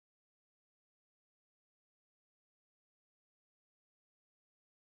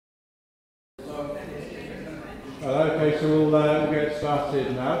Okay, so we'll get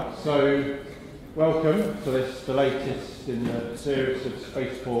started now. So, welcome to the latest in the series of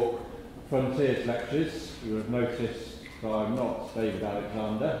Spaceport Frontiers lectures. You will have noticed that I'm not David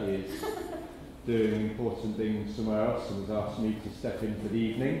Alexander. He is doing important things somewhere else and has asked me to step in for the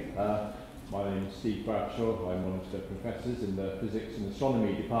evening. My name is Steve Bradshaw. I'm one of the professors in the Physics and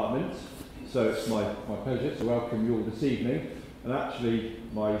Astronomy department. So it's my pleasure to welcome you all this evening, and actually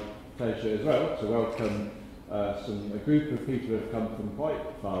my pleasure as well to welcome a group of people who have come from quite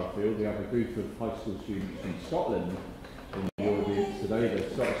far afield. We have a group of high school students from Scotland in the audience today. The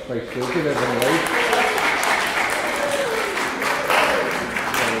Scottish Spaceport. Give everyone a wave.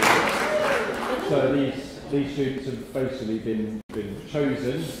 So these students have basically been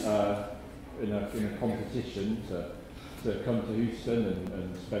chosen in a competition to come to Houston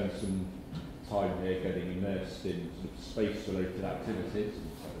and spend some time here getting immersed in sort of space-related activities.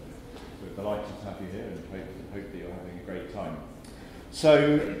 And so we're delighted to have you here and hope that you're having a great time.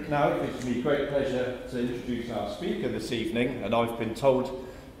 So now it gives me great pleasure to introduce our speaker this evening, and I've been told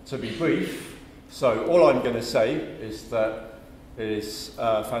to be brief. So all I'm going to say is that it is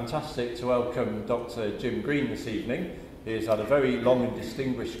fantastic to welcome Dr. Jim Green this evening. He has had a very long and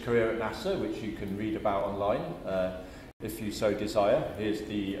distinguished career at NASA, which you can read about online if you so desire. He is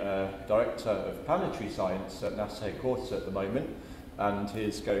the Director of Planetary Science at NASA headquarters at the moment, and he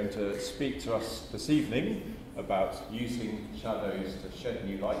is going to speak to us this evening about using shadows to shed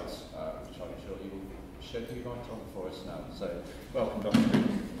new light, which I'm sure he will shed new light on for us now. So, welcome, Dr. Green.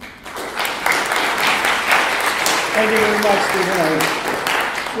 Thank you very much, Stephen.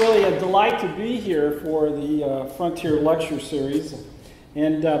 It's really a delight to be here for the Frontier Lecture Series.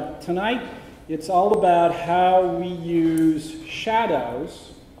 And tonight, it's all about how we use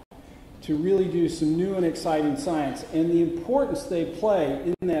shadows to really do some new and exciting science. And the importance they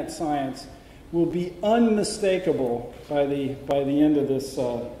play in that science will be unmistakable by the end of this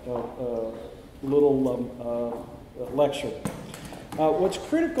little lecture. What's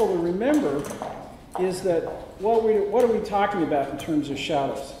critical to remember is that what are we talking about in terms of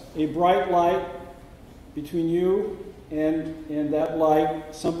shadows? A bright light between you and that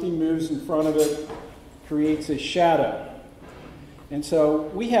light, something moves in front of it, creates a shadow. And so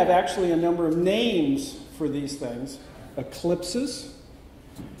we have actually a number of names for these things: eclipses,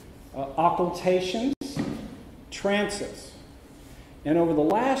 occultations, transits. And over the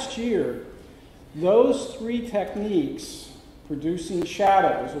last year, those three techniques, producing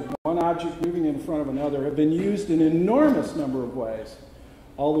shadows of one object moving in front of another, have been used in an enormous number of ways,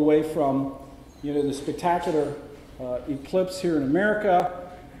 all the way from the spectacular eclipse here in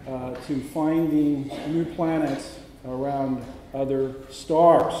America to finding new planets around other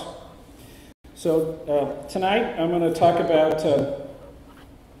stars. So tonight I'm going to talk about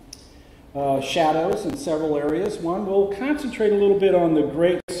shadows in several areas. One, we'll concentrate a little bit on the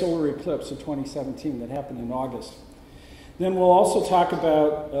great solar eclipse of 2017 that happened in August. Then we'll also talk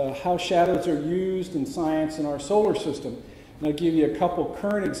about how shadows are used in science in our solar system. And I'll give you a couple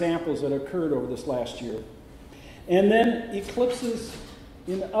current examples that occurred over this last year. And then eclipses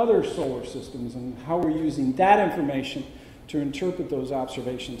in other solar systems and how we're using that information to interpret those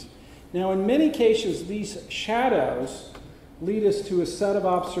observations. Now, in many cases, these shadows lead us to a set of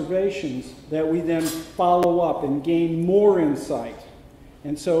observations that we then follow up and gain more insight.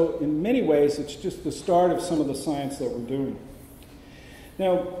 And so, in many ways, it's just the start of some of the science that we're doing.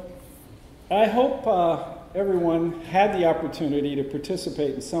 Now, I hope everyone had the opportunity to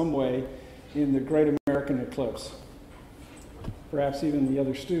participate in some way in the Great American Eclipse. Perhaps even the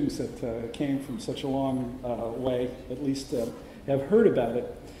other students that came from such a long way at least have heard about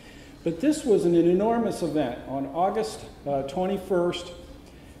it. But this was an enormous event. On August 21st,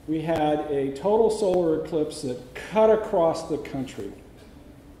 we had a total solar eclipse that cut across the country.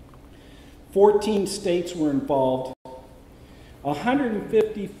 14 states were involved.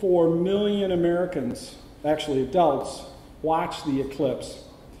 154 million Americans, actually adults, watched the eclipse.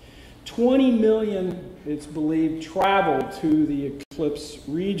 20 million, it's believed, traveled to the eclipse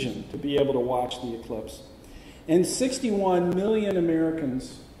region to be able to watch the eclipse. And 61 million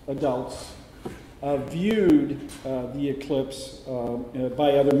Americans, adults, viewed the eclipse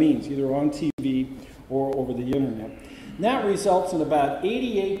by other means, either on TV or over the internet. And that results in about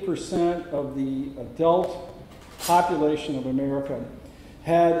 88% of the adult population of America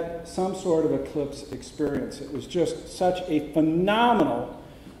had some sort of eclipse experience. It was just such a phenomenal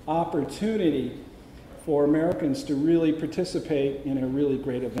opportunity for Americans to really participate in a really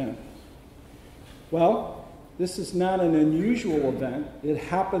great event. Well, this is not an unusual event. It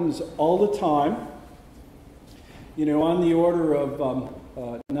happens all the time. On the order of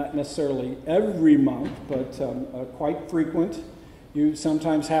not necessarily every month, but quite frequent. You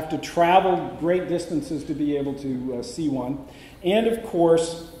sometimes have to travel great distances to be able to see one. And of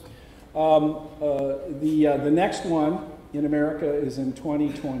course, the next one in America is in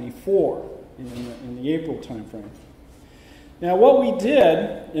 2024, in the April timeframe. Now, what we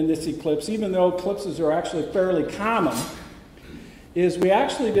did in this eclipse, even though eclipses are actually fairly common, is we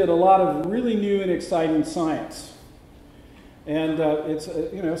actually did a lot of really new and exciting science. And it's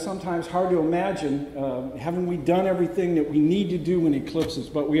sometimes hard to imagine, haven't we done everything that we need to do in eclipses?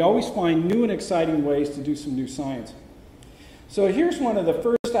 But we always find new and exciting ways to do some new science. So here's one of the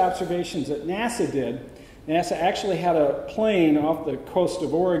first observations that NASA did. NASA actually had a plane off the coast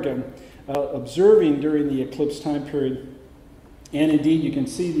of Oregon observing during the eclipse time period. And indeed, you can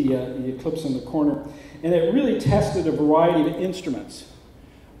see the eclipse in the corner. And it really tested a variety of instruments,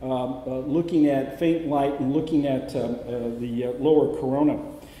 looking at faint light and looking at the lower corona.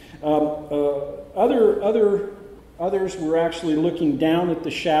 Others were actually looking down at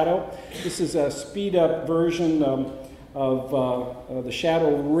the shadow. This is a speed-up version of the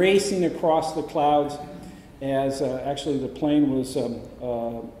shadow racing across the clouds as actually the plane was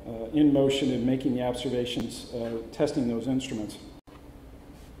in motion and making the observations, testing those instruments.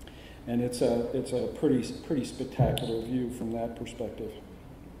 And it's a pretty spectacular view from that perspective.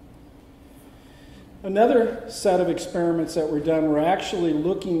 Another set of experiments that were done were actually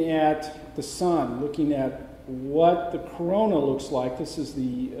looking at the sun, looking at what the corona looks like. This is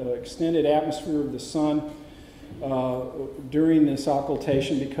the extended atmosphere of the sun during this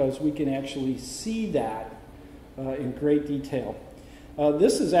occultation, because we can actually see that in great detail.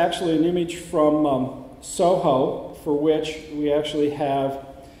 This is actually an image from SOHO, for which we actually have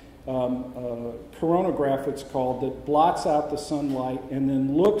coronagraph, it's called, that blots out the sunlight and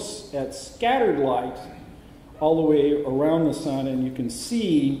then looks at scattered light all the way around the sun, and you can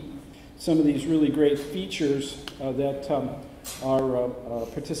see some of these really great features that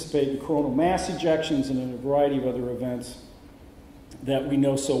participate in coronal mass ejections and in a variety of other events that we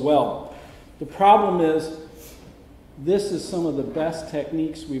know so well. The problem is, this is some of the best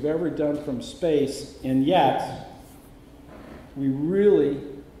techniques we've ever done from space, and yet we really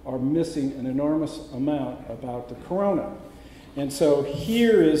are missing an enormous amount about the corona. And so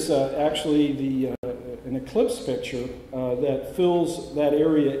here is actually an eclipse picture that fills that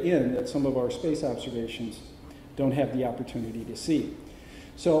area in that some of our space observations don't have the opportunity to see.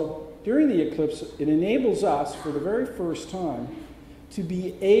 So during the eclipse, it enables us for the very first time to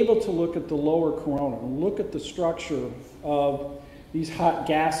be able to look at the lower corona and look at the structure of these hot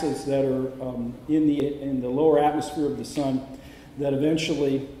gases that are in the lower atmosphere of the sun, that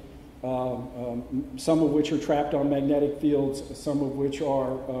eventually, some of which are trapped on magnetic fields, some of which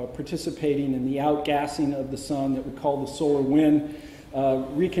are participating in the outgassing of the sun that we call the solar wind.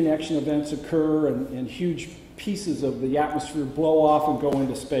 Reconnection events occur, and huge pieces of the atmosphere blow off and go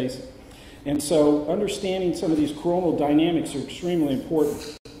into space. And so understanding some of these coronal dynamics are extremely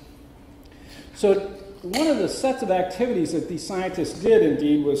important. So one of the sets of activities that these scientists did,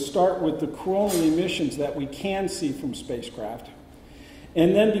 indeed, was start with the coronal emissions that we can see from spacecraft,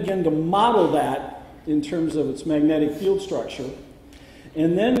 and then begin to model that in terms of its magnetic field structure.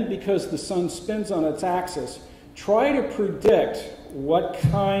 And then, because the sun spins on its axis, try to predict what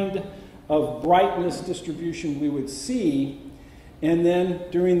kind of brightness distribution we would see, and then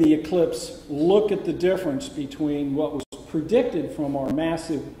during the eclipse, look at the difference between what was predicted from our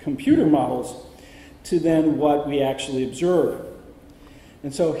massive computer models to then what we actually observe.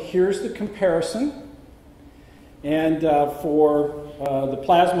 And so here's the comparison. And for the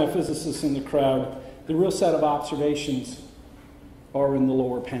plasma physicists in the crowd, the real set of observations are in the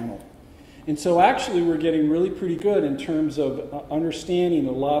lower panel. And so actually we're getting really pretty good in terms of understanding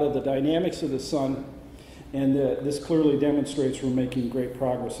a lot of the dynamics of the sun, and this clearly demonstrates we're making great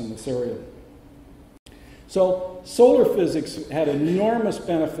progress in this area. So solar physics had enormous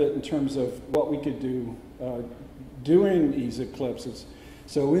benefit in terms of what we could do during these eclipses.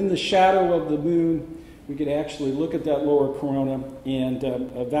 So in the shadow of the moon, we could actually look at that lower corona and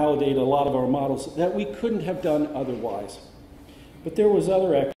validate a lot of our models that we couldn't have done otherwise. But there was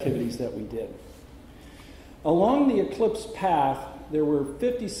other activities that we did. Along the eclipse path, there were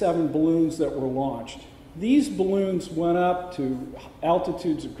 57 balloons that were launched. These balloons went up to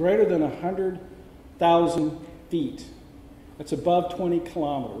altitudes greater than 100,000 feet. That's above 20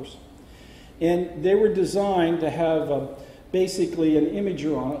 kilometers. And they were designed to have basically an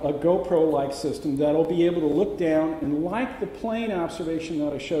imager on it, a GoPro-like system that'll be able to look down and, like the plane observation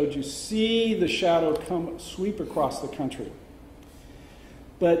that I showed you, see the shadow sweep across the country.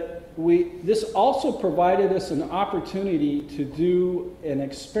 But this also provided us an opportunity to do an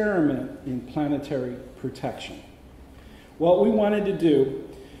experiment in planetary protection. What we wanted to do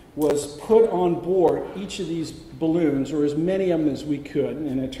was put on board each of these balloons, or as many of them as we could,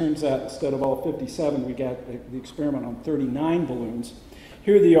 and it turns out instead of all 57, we got the experiment on 39 balloons.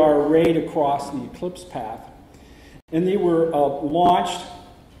 Here they are arrayed across the eclipse path. And they were launched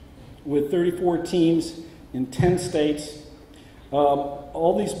with 34 teams in 10 states.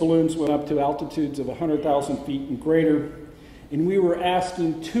 All these balloons went up to altitudes of 100,000 feet and greater, and we were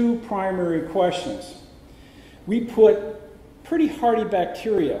asking two primary questions. We put pretty hardy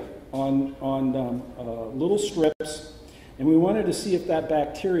bacteria on little strips, and we wanted to see if that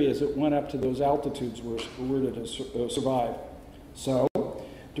bacteria, as it went up to those altitudes, were to survive. So,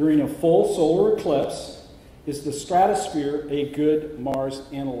 during a full solar eclipse, is the stratosphere a good Mars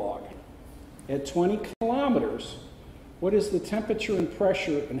analog? At 20 kilometers, what is the temperature and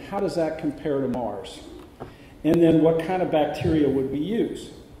pressure, and how does that compare to Mars? And then what kind of bacteria would we use?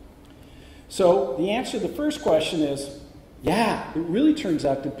 So the answer to the first question is, yeah, it really turns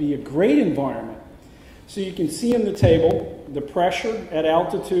out to be a great environment. So you can see in the table, the pressure at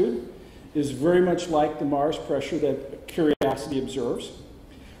altitude is very much like the Mars pressure that Curiosity observes.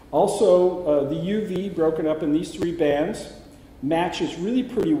 Also, the UV, broken up in these three bands, matches really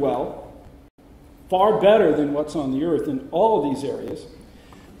pretty well, far better than what's on the Earth in all of these areas.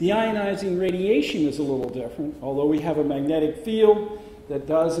 The ionizing radiation is a little different, although we have a magnetic field that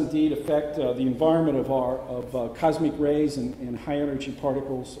does indeed affect the environment of cosmic rays and high-energy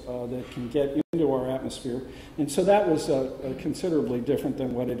particles that can get into our atmosphere. And so that was considerably different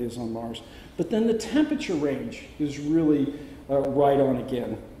than what it is on Mars. But then the temperature range is really right on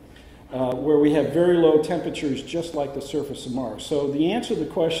again, where we have very low temperatures just like the surface of Mars. So the answer to the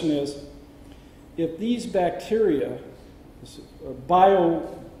question is, if these bacteria,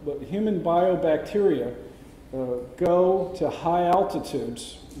 human biobacteria, go to high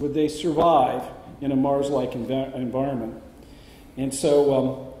altitudes, would they survive in a Mars-like environment? And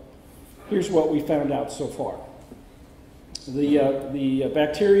so here's what we found out so far. The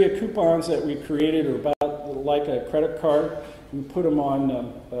bacteria coupons that we created are about like a credit card. We put them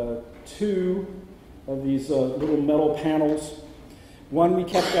on two of these little metal panels. One we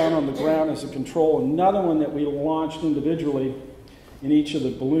kept down on the ground as a control, another one that we launched individually in each of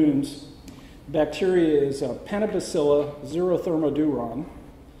the balloons. Bacteria is Pentabacilla xerothermoduron,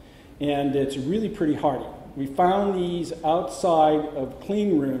 and it's really pretty hardy. We found these outside of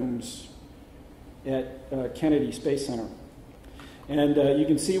clean rooms at Kennedy Space Center. And you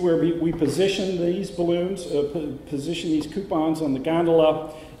can see where we position these balloons, position these coupons on the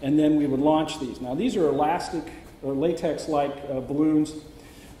gondola, and then we would launch these. Now, these are elastic, latex-like balloons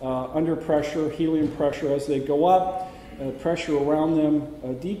under pressure, helium pressure. As they go up, pressure around them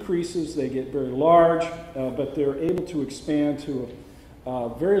decreases. They get very large, but they're able to expand to a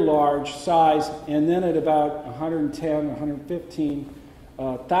very large size. And then at about 110,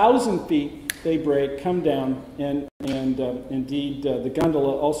 115,000 feet, they break, come down, and indeed the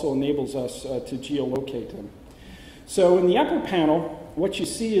gondola also enables us to geolocate them. So in the upper panel, what you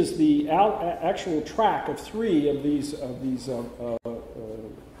see is the actual track of three of these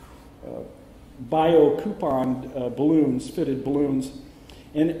bio-coupon balloons, fitted balloons.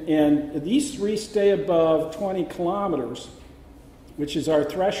 And these three stay above 20 kilometers, which is our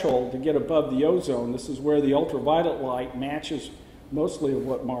threshold to get above the ozone. This is where the ultraviolet light matches mostly of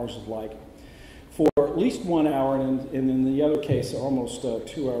what Mars is like, for at least 1 hour, and in the other case, almost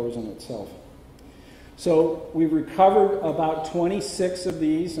 2 hours in itself. So we've recovered about 26 of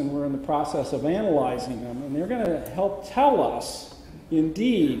these, and we're in the process of analyzing them, and they're going to help tell us,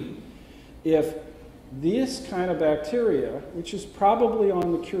 indeed, if this kind of bacteria, which is probably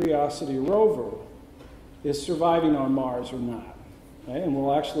on the Curiosity rover, is surviving on Mars or not. Okay? And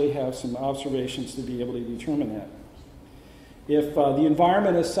we'll actually have some observations to be able to determine that. If the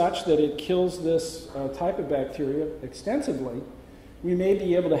environment is such that it kills this type of bacteria extensively, we may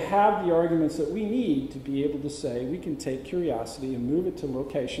be able to have the arguments that we need to be able to say we can take Curiosity and move it to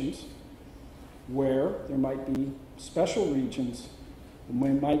locations where there might be special regions and we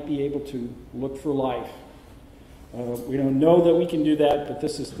might be able to look for life. We don't know that we can do that, but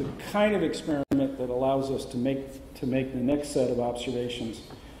this is the kind of experiment that allows us to make the next set of observations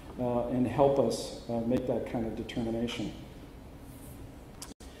and help us make that kind of determination.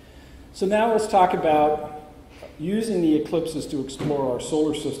 So now let's talk about using the eclipses to explore our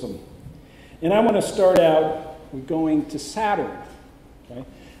solar system. And I want to start out with going to Saturn. Okay?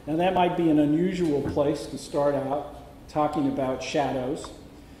 Now that might be an unusual place to start out talking about shadows,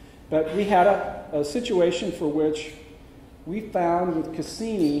 but we had a situation for which we found with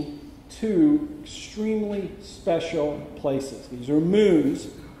Cassini two extremely special places. These are moons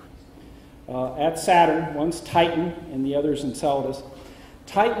at Saturn. One's Titan and the other's Enceladus.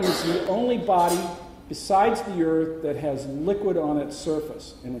 Titan is the only body besides the Earth that has liquid on its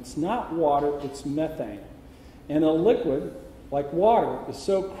surface. And it's not water, it's methane. And a liquid, like water, is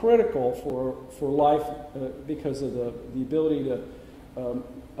so critical for life because of the ability to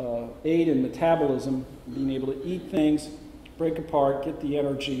aid in metabolism, being able to eat things, break apart, get the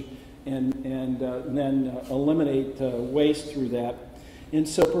energy, and then eliminate waste through that. And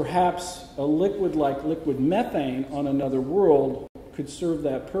so perhaps a liquid like liquid methane on another world could serve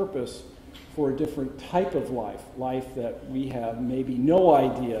that purpose for a different type of life that we have maybe no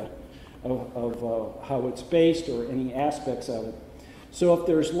idea of how it's based or any aspects of it. So if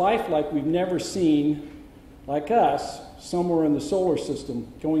there's life like we've never seen, like us, somewhere in the solar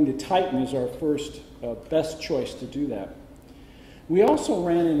system, going to Titan is our first best choice to do that. We also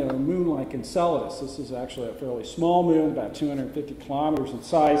ran into a moon like Enceladus. This is actually a fairly small moon, about 250 kilometers in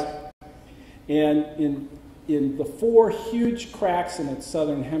size. And in the four huge cracks in its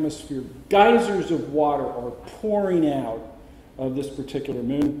southern hemisphere, geysers of water are pouring out of this particular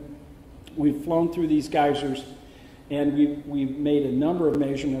moon. We've flown through these geysers, and we've made a number of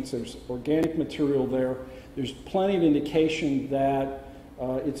measurements. There's organic material there. There's plenty of indication that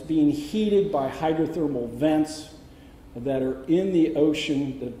it's being heated by hydrothermal vents that are in the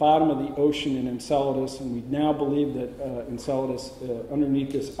ocean, the bottom of the ocean in Enceladus, and we now believe that Enceladus,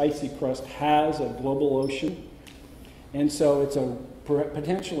 underneath this icy crust, has a global ocean. And so it's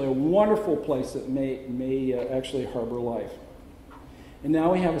potentially a wonderful place that may actually harbor life. And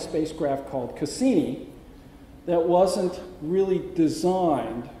now we have a spacecraft called Cassini that wasn't really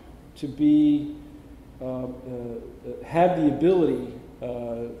designed to be, have the ability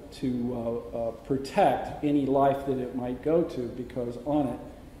to protect any life that it might go to, because on it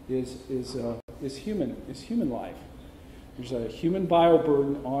is human life. There's a human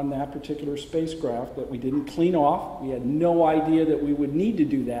bioburden on that particular spacecraft that we didn't clean off. We had no idea that we would need to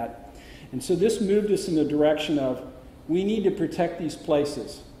do that. And so this moved us in the direction of, we need to protect these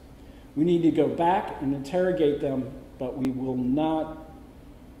places. We need to go back and interrogate them, but we will not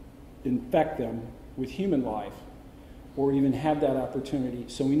infect them with human life or even have that opportunity.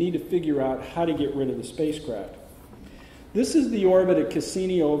 So we need to figure out how to get rid of the spacecraft. This is the orbit of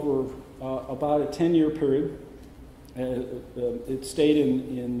Cassini over about a 10-year period. It stayed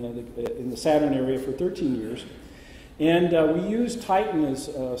in the Saturn area for 13 years. And we used Titan as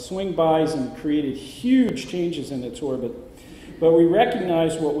swing-bys and created huge changes in its orbit. But we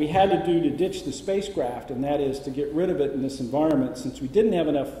recognized what we had to do to ditch the spacecraft, and that is to get rid of it in this environment, since we didn't have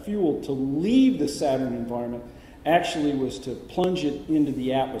enough fuel to leave the Saturn environment, actually was to plunge it into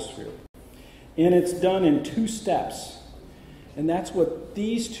the atmosphere. And it's done in 2 steps. And that's what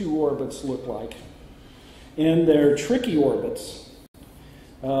these 2 orbits look like. And they're tricky orbits.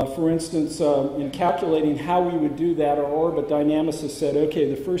 For instance, in calculating how we would do that, our orbit dynamicist said, okay,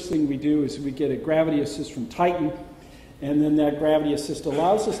 the first thing we do is we get a gravity assist from Titan, and then that gravity assist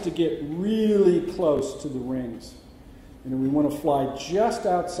allows us to get really close to the rings. And we want to fly just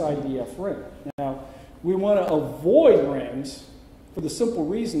outside the F ring. Now, we want to avoid rings for the simple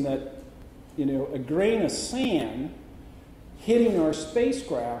reason that, a grain of sand hitting our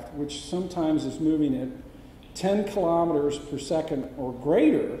spacecraft, which sometimes is moving at 10 kilometers per second or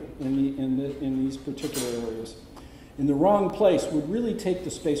greater in these particular areas, in the wrong place, would really take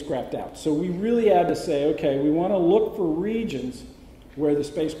the spacecraft out. So we really had to say, okay, we want to look for regions where the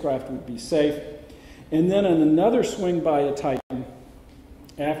spacecraft would be safe. And then on another swing by a Titan,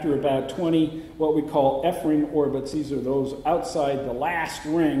 after about 20 what we call F-ring orbits, these are those outside the last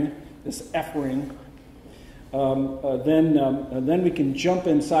ring, this F-ring, then we can jump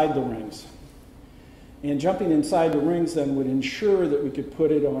inside the rings. And jumping inside the rings then would ensure that we could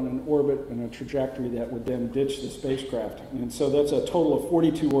put it on an orbit and a trajectory that would then ditch the spacecraft. And so that's a total of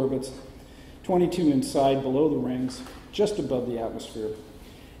 42 orbits, 22 inside below the rings, just above the atmosphere,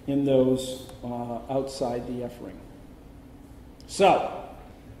 in those outside the F-ring. So,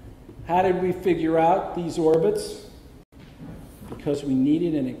 how did we figure out these orbits? Because we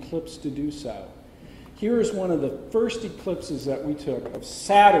needed an eclipse to do so. Here is one of the first eclipses that we took of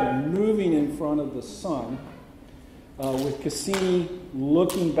Saturn moving in front of the sun with Cassini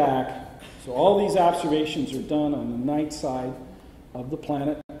looking back. So all these observations are done on the night side of the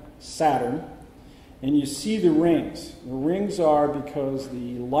planet Saturn. And you see the rings. The rings are because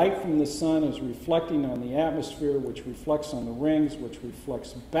the light from the sun is reflecting on the atmosphere, which reflects on the rings, which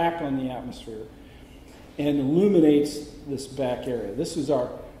reflects back on the atmosphere, and illuminates this back area. This is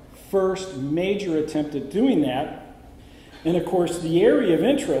our first major attempt at doing that. And of course, the area of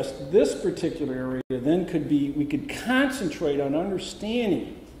interest, this particular area, then we could concentrate on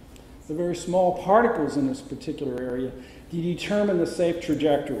understanding the very small particles in this particular area to determine the safe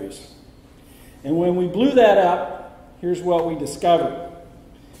trajectories. And when we blew that up, here's what we discovered.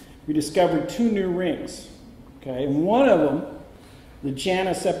 We discovered 2 new rings. Okay? And one of them, the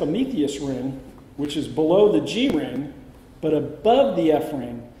Janus Epimetheus ring, which is below the G ring, but above the F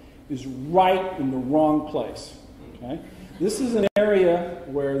ring, is right in the wrong place. Okay? This is an area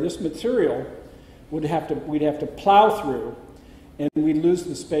where this material we'd have to plow through, and we'd lose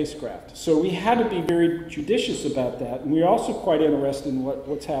the spacecraft. So we had to be very judicious about that, and we're also quite interested in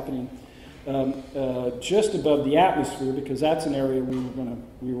what's happening just above the atmosphere, because that's an area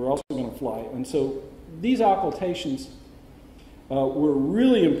we were also going to fly. And so these occultations were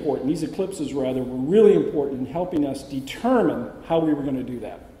really important. These eclipses, rather, were really important in helping us determine how we were going to do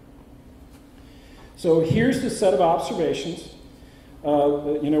that. So here's the set of observations.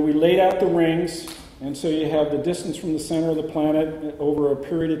 We laid out the rings, and so you have the distance from the center of the planet over a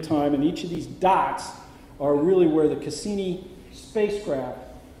period of time, and each of these dots are really where the Cassini spacecraft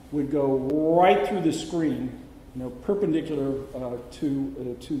would go right through the screen, perpendicular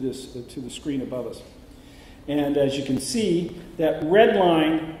to the screen above us. And as you can see, that red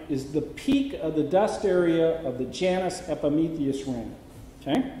line is the peak of the dust area of the Janus Epimetheus ring.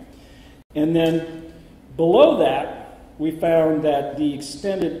 Okay? And then below that, we found that the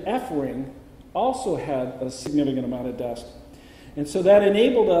extended F ring also had a significant amount of dust. And so that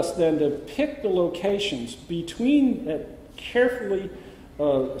enabled us then to pick the locations between that carefully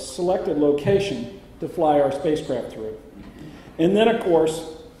selected location to fly our spacecraft through. And then, of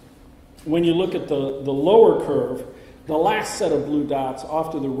course, when you look at the lower curve, the last set of blue dots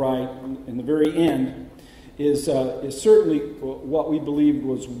off to the right in the very end is certainly what we believed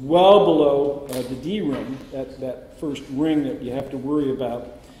was well below the D ring, that first ring that you have to worry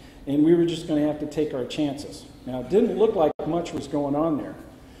about. And we were just going to have to take our chances. Now, it didn't look like much was going on there.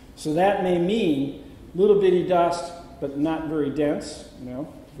 So that may mean little bitty dust, but not very dense,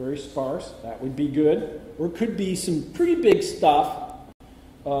 very sparse. That would be good. Or it could be some pretty big stuff,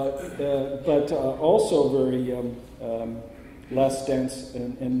 but also very less dense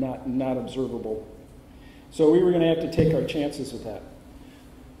and not observable. So we were going to have to take our chances with that.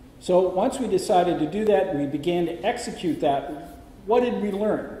 So once we decided to do that and we began to execute that, what did we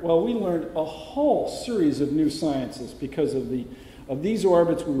learn? Well, we learned a whole series of new sciences because of these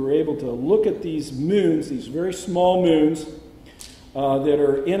orbits. We were able to look at these moons, these very small moons that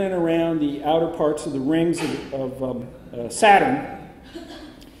are in and around the outer parts of the rings of Saturn.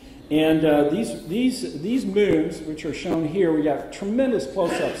 And these moons, which are shown here, we got tremendous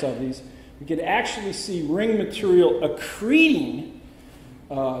close-ups of these. We could actually see ring material accreting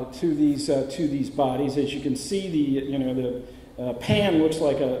to these bodies. As you can see, the pan looks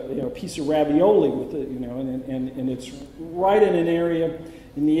like a piece of ravioli with it, and it's right in an area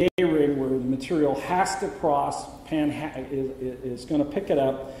in the A ring where the material has to cross. Pan is going to pick it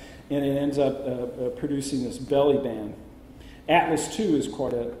up, and it ends up producing this belly band. Atlas II is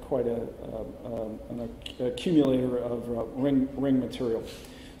quite an accumulator of ring material.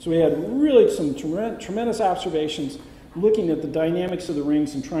 So we had really some tremendous observations looking at the dynamics of the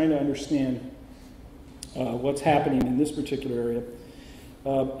rings and trying to understand what's happening in this particular area.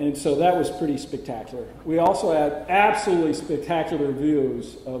 And so that was pretty spectacular. We also had absolutely spectacular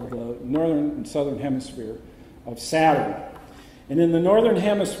views of the northern and southern hemisphere of Saturn. And in the northern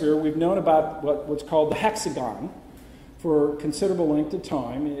hemisphere, we've known about what's called the hexagon for a considerable length of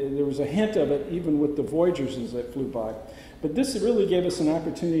time. There was a hint of it even with the Voyagers as they flew by. But this really gave us an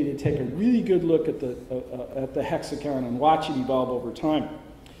opportunity to take a really good look at the hexagon and watch it evolve over time.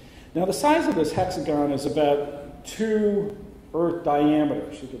 Now, the size of this hexagon is about 2 Earth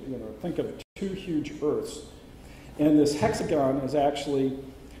diameters. You could think of 2 huge Earths. And this hexagon is actually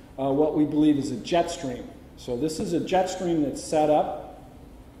what we believe is a jet stream. So this is a jet stream that's set up.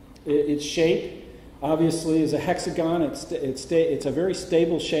 Its shape, obviously, is a hexagon. It's a very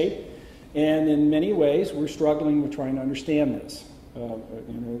stable shape. And in many ways, we're struggling with trying to understand this.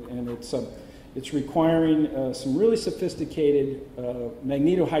 And it's requiring some really sophisticated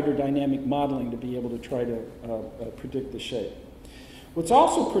magnetohydrodynamic modeling to be able to try to predict the shape. What's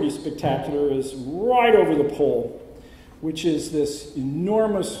also pretty spectacular is right over the pole, which is this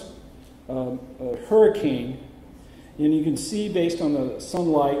enormous hurricane. And you can see, based on the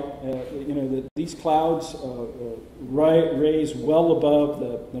sunlight, that these clouds raise well above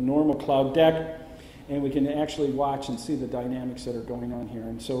the normal cloud deck, and we can actually watch and see the dynamics that are going on here.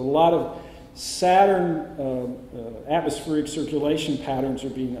 And so a lot of Saturn atmospheric circulation patterns are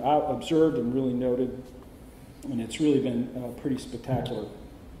being observed and really noted. And it's really been pretty spectacular.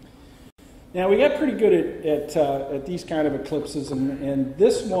 Now, we got pretty good at these kind of eclipses, and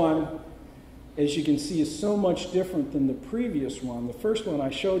this one, as you can see, is so much different than the previous one. The first one I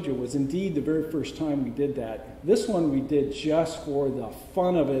showed you was indeed the very first time we did that. This one we did just for the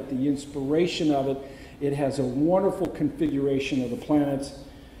fun of it, the inspiration of it. It has a wonderful configuration of the planets,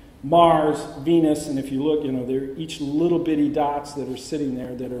 Mars, Venus, and if you look, they're each little bitty dots that are sitting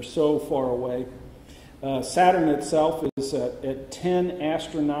there that are so far away. Saturn itself is at 10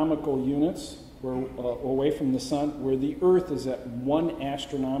 astronomical units away from the sun, where the Earth is at 1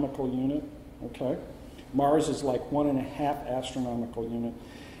 astronomical unit. Okay, Mars is like 1.5 astronomical unit.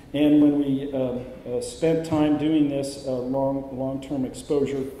 And when we spent time doing this long-term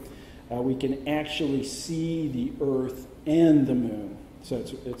exposure, we can actually see the Earth and the Moon. So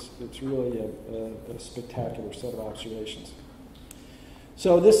it's really a spectacular set of observations.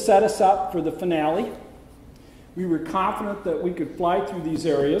 So this set us up for the finale. We were confident that we could fly through these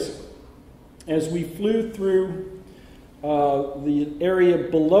areas. As we flew through the area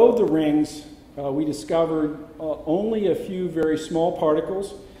below the rings, we discovered only a few very small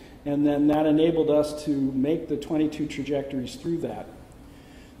particles, and then that enabled us to make the 22 trajectories through that.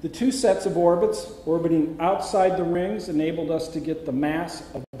 The two sets of orbits orbiting outside the rings enabled us to get the mass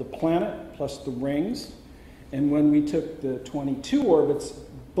of the planet plus the rings. And when we took the 22 orbits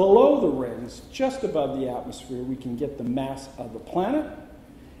below the rings, just above the atmosphere, we can get the mass of the planet.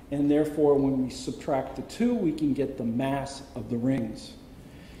 And therefore, when we subtract the two, we can get the mass of the rings.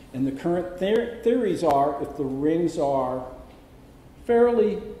 And the current theories are, if the rings are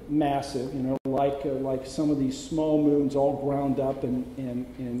fairly massive, like some of these small moons all ground up and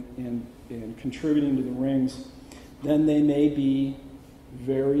contributing to the rings, then they may be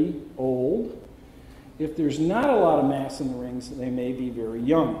very old. If there's not a lot of mass in the rings, they may be very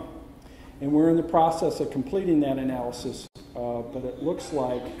young. And we're in the process of completing that analysis, but it looks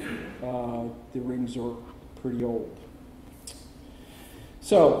like the rings are pretty old.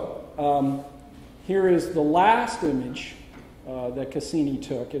 So here is the last image that Cassini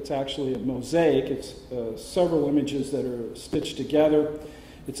took. It's actually a mosaic. It's several images that are stitched together.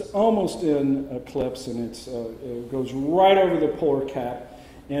 It's almost in eclipse, and it goes right over the polar cap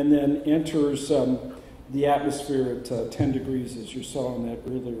and then enters the atmosphere at 10 degrees, as you saw in that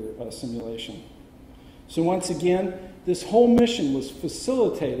earlier simulation. So once again, this whole mission was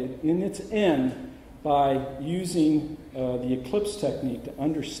facilitated in its end by using the eclipse technique to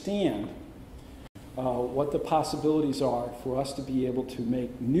understand what the possibilities are for us to be able to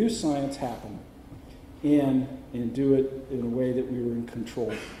make new science happen and do it in a way that we were in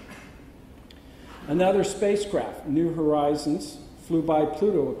control. Another spacecraft, New Horizons, flew by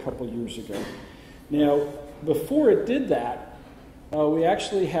Pluto a couple years ago. Now, before it did that, we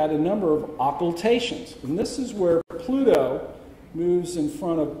actually had a number of occultations. And this is where Pluto moves in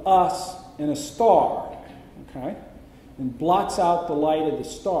front of us and a star, okay, and blots out the light of the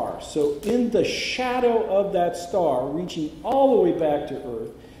star. So in the shadow of that star, reaching all the way back to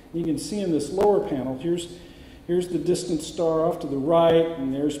Earth, you can see in this lower panel, here's the distant star off to the right,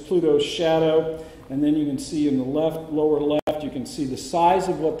 and there's Pluto's shadow. And then you can see in the lower left, you can see the size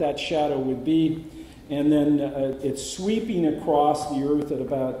of what that shadow would be. And then it's sweeping across the Earth at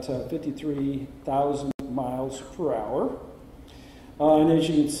about 53,000 miles per hour. And as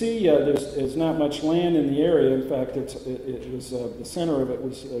you can see, there's not much land in the area. In fact, the center of it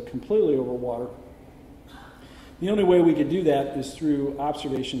was completely over water. The only way we could do that is through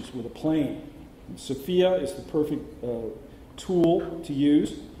observations with a plane. Sophia is the perfect tool to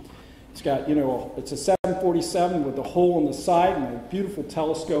use. It's got, it's a 747 with a hole in the side and a beautiful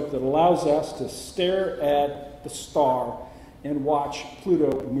telescope that allows us to stare at the star and watch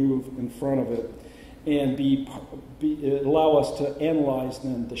Pluto move in front of it and allow us to analyze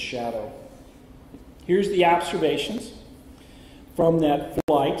then the shadow. Here's the observations from that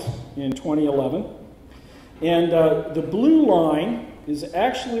flight in 2011. And the blue line is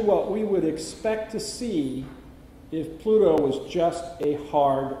actually what we would expect to see if Pluto was just a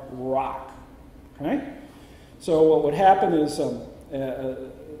hard rock. Okay? So what would happen is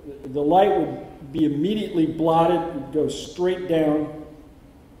the light would be immediately blotted, would go straight down,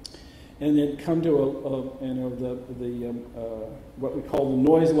 and then come to what we call the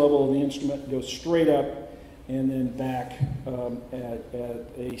noise level of the instrument, go straight up, and then back at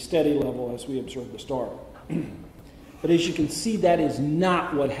a steady level as we observe the star. But as you can see, that is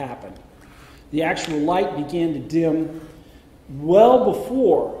not what happened. The actual light began to dim well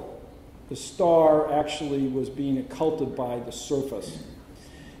before the star actually was being occulted by the surface.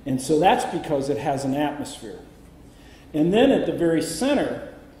 And so that's because it has an atmosphere. And then at the very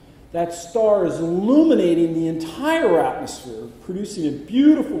center, that star is illuminating the entire atmosphere, producing a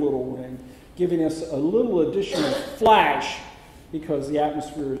beautiful little ring, giving us a little additional flash because the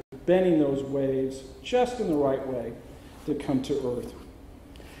atmosphere is bending those waves just in the right way to come to Earth.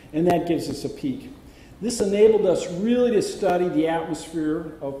 And that gives us a peak. This enabled us really to study the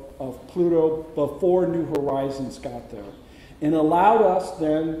atmosphere of Pluto before New Horizons got there, and allowed us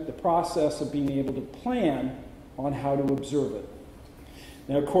then the process of being able to plan on how to observe it.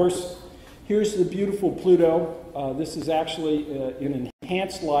 Now, of course, here's the beautiful Pluto. This is actually in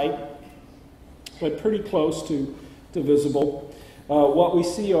enhanced light, but pretty close to visible. What we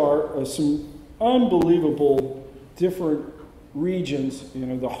see are some unbelievable different regions. You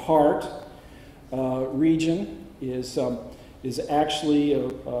know, the heart region is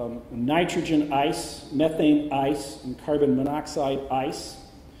actually nitrogen ice, methane ice, and carbon monoxide ice.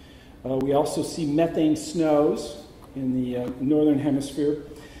 We also see methane snows in the northern hemisphere.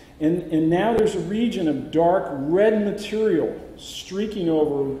 And now there's a region of dark red material streaking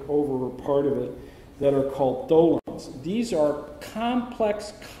over part of it that are called tholins. These are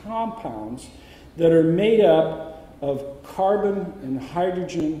complex compounds that are made up of carbon and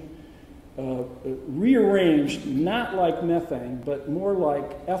hydrogen rearranged, not like methane, but more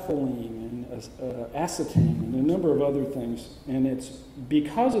like ethylene and acetane and a number of other things. And it's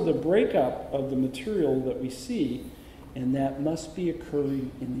because of the breakup of the material that we see, and that must be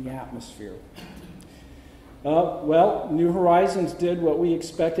occurring in the atmosphere. Well, New Horizons did what we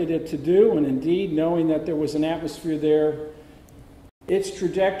expected it to do, and indeed, knowing that there was an atmosphere there, its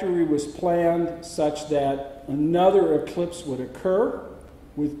trajectory was planned such that another eclipse would occur,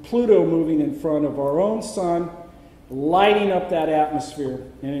 with Pluto moving in front of our own sun, lighting up that atmosphere,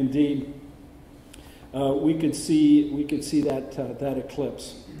 and indeed, we could see that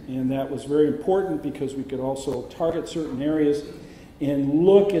eclipse. And that was very important because we could also target certain areas and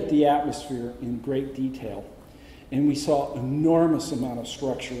look at the atmosphere in great detail. And we saw an enormous amount of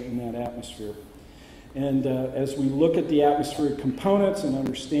structure in that atmosphere. And as we look at the atmospheric components and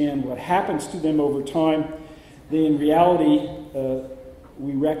understand what happens to them over time, then in reality,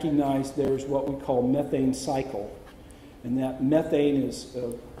 we recognize there's what we call methane cycle. And that methane is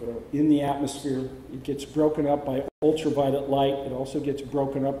in the atmosphere. It gets broken up by ultraviolet light. It also gets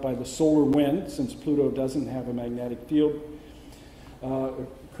broken up by the solar wind, since Pluto doesn't have a magnetic field. It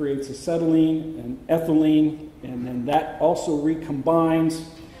creates acetylene and ethylene, and then that also recombines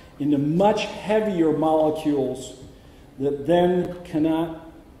into much heavier molecules that then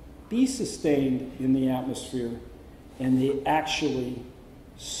cannot be sustained in the atmosphere, and they actually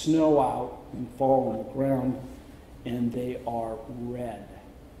snow out and fall on the ground, and they are red.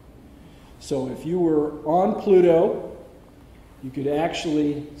 So if you were on Pluto, you could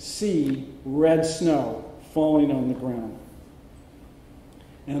actually see red snow falling on the ground.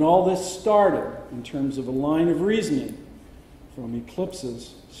 And all this started in terms of a line of reasoning from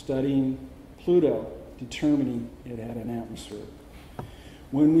eclipses, studying Pluto, determining it had an atmosphere.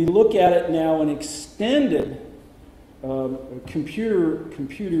 When we look at it now in extended computer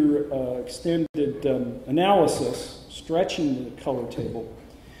extended analysis, stretching the color table,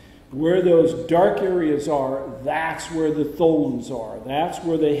 where those dark areas are, that's where the tholins are. That's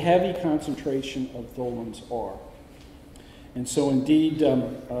where the heavy concentration of tholins are. And so indeed,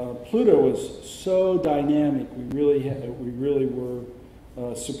 Pluto is so dynamic, we really were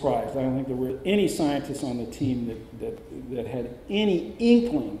surprised. I don't think there were any scientists on the team that had any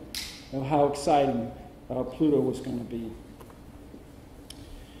inkling of how exciting Pluto was going to be.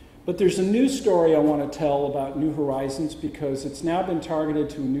 But there's a new story I want to tell about New Horizons, because it's now been targeted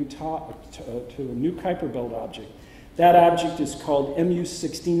to a new Kuiper Belt object. That object is called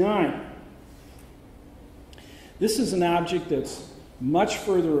MU69. This is an object that's much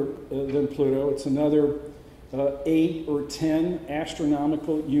further than Pluto. It's another 8 or 10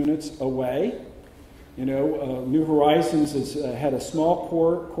 astronomical units away. You know, New Horizons has had a small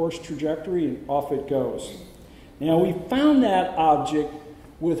course trajectory, and off it goes. Now, we found that object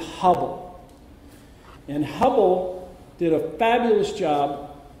with Hubble. And Hubble did a fabulous job,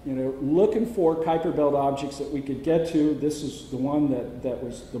 you know, looking for Kuiper Belt objects that we could get to. This is the one that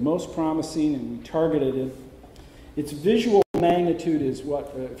was the most promising, and we targeted it. Its visual magnitude is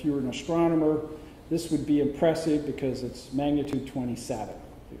what, if you were an astronomer, this would be impressive because it's magnitude 27.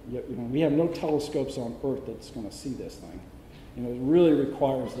 You know, we have no telescopes on Earth that's going to see this thing. You know, it really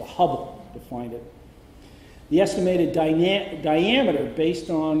requires the Hubble to find it. The estimated diameter, based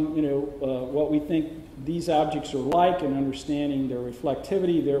on what we think these objects are like and understanding their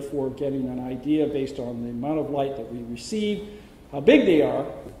reflectivity, therefore getting an idea based on the amount of light that we receive, how big they are,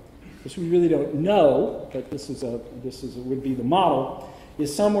 which we really don't know, but this would be the model,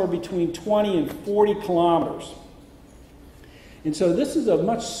 is somewhere between 20 and 40 kilometers. And so this is a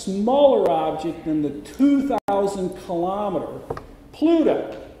much smaller object than the 2,000 kilometer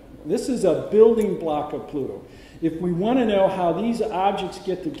Pluto. This is a building block of Pluto. If we want to know how these objects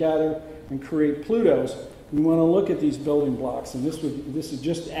get together and create Plutos, we want to look at these building blocks, and this is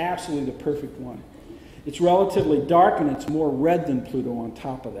just absolutely the perfect one. It's relatively dark, and it's more red than Pluto on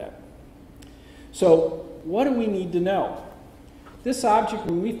top of that. So what do we need to know? This object,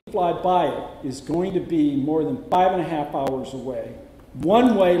 when we fly by it, is going to be more than 5.5 hours away,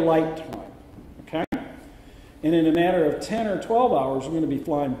 one-way light time, okay? And in a matter of 10 or 12 hours, we're going to be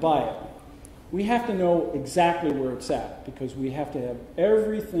flying by it. We have to know exactly where it's at because we have to have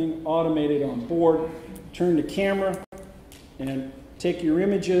everything automated on board. Turn the camera and take your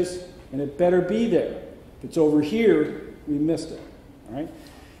images, and it better be there. If it's over here, we missed it, all right?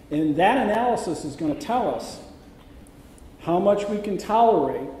 And that analysis is going to tell us how much we can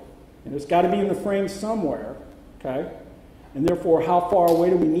tolerate, and it's got to be in the frame somewhere, okay? And therefore, how far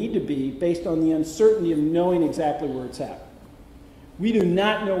away do we need to be based on the uncertainty of knowing exactly where it's at. We do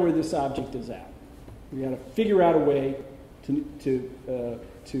not know where this object is at. We got to figure out a way to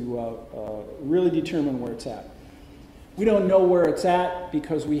really determine where it's at. We don't know where it's at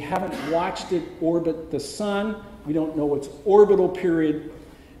because we haven't watched it orbit the sun. We don't know its orbital period.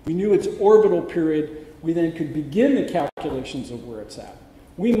 If we knew its orbital period, we then could begin the calculations of where it's at.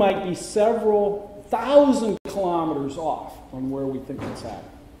 We might be several thousand kilometers off on where we think it's at.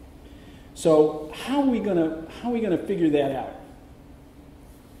 So how are we going to figure that out?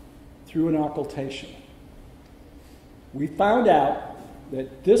 Through an occultation. We found out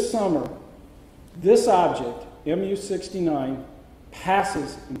that this summer, this object, MU-69,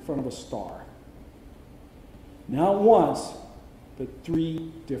 passes in front of a star. Not once, but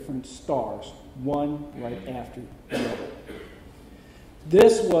 3 different stars, one right after the other.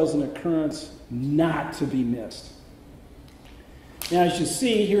 This was an occurrence not to be missed. Now, as you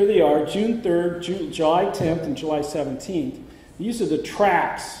see, here they are, June 3rd, July 10th, and July 17th. These are the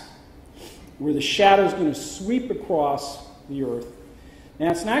tracks where the shadow is going to sweep across the Earth. Now,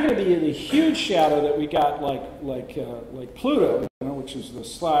 it's not going to be the huge shadow that we got like Pluto, which is the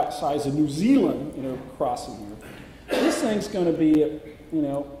size of New Zealand, crossing here. This thing's going to be,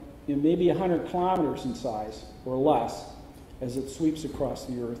 maybe 100 kilometers in size or less as it sweeps across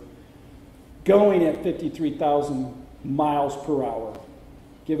the Earth, going at 53,000 miles per hour,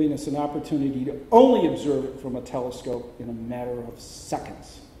 giving us an opportunity to only observe it from a telescope in a matter of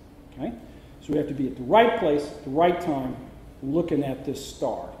seconds. Okay? So we have to be at the right place, at the right time, looking at this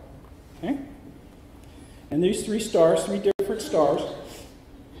star. Okay? And these 3 stars, 3 different stars,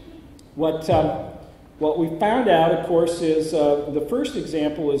 what we found out, of course, is the first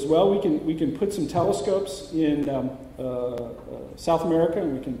example is, well, we can put some telescopes in South America,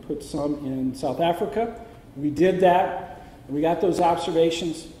 and we can put some in South Africa. We did that, and we got those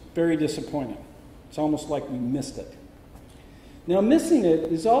observations. Very disappointing. It's almost like we missed it. Now, missing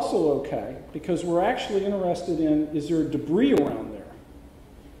it is also okay, because we're actually interested in, is there debris around there?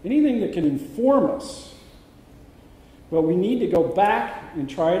 Anything that can inform us. Well, we need to go back and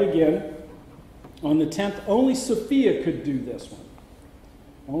try it again. On the 10th, only Sophia could do this one.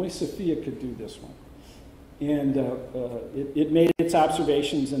 Only Sophia could do this one. And it made its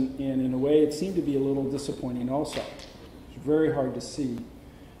observations, and in a way, it seemed to be a little disappointing also. It's very hard to see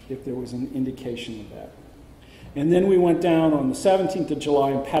if there was an indication of that. And then we went down on the 17th of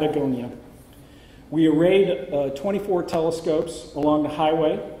July in Patagonia. We arrayed 24 telescopes along the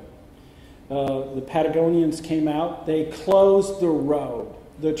highway. The Patagonians came out. They closed the road.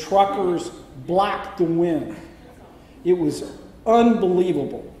 The truckers blocked the wind. It was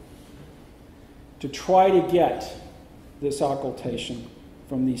unbelievable to try to get this occultation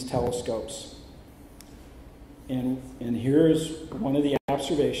from these telescopes. And here is one of the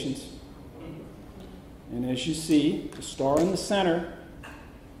observations. And as you see, the star in the center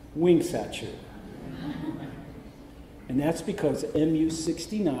winks at you. And that's because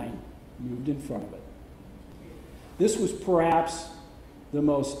MU-69 moved in front of it. This was perhaps the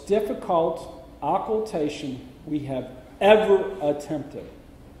most difficult occultation we have ever attempted.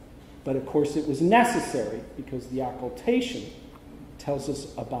 But of course it was necessary because the occultation tells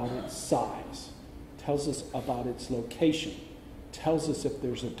us about its size, tells us about its location, tells us if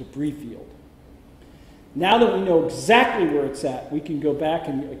there's a debris field. Now that we know exactly where it's at, we can go back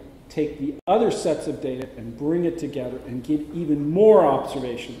and take the other sets of data and bring it together and get even more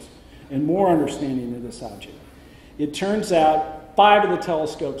observations and more understanding of this object. It turns out 5 of the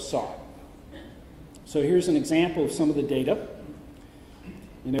telescopes saw it. So here's an example of some of the data.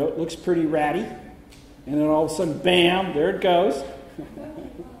 It looks pretty ratty. And then all of a sudden, bam, there it goes.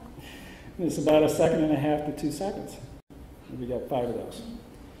 It's about 1.5 to 2 seconds. We got 5 of those.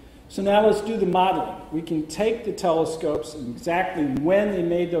 So now let's do the modeling. We can take the telescopes and exactly when they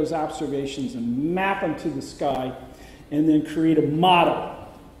made those observations and map them to the sky and then create a model.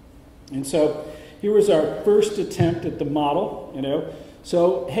 And so here was our first attempt at the model, you know.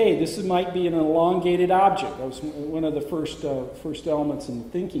 So, hey, this might be an elongated object. That was one of the first elements in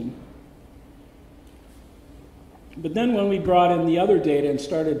thinking. But then when we brought in the other data and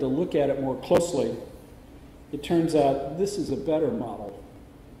started to look at it more closely, it turns out this is a better model.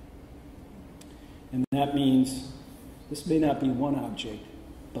 And that means this may not be one object,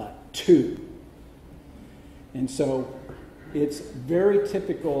 but 2. And so it's very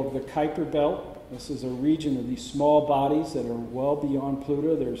typical of the Kuiper Belt. This is a region of these small bodies that are well beyond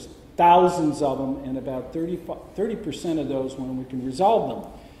Pluto. There's thousands of them, and about 30% of those, when we can resolve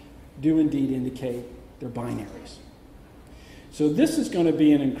them, do indeed indicate they're binaries. So this is going to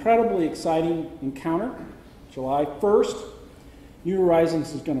be an incredibly exciting encounter. July 1st, New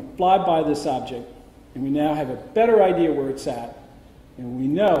Horizons is going to fly by this object, and we now have a better idea where it's at, and we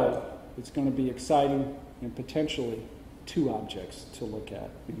know it's going to be exciting and potentially 2 objects to look at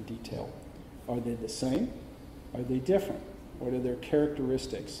in detail. Are they the same? Are they different? What are their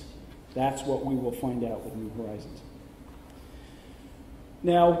characteristics? That's what we will find out with New Horizons.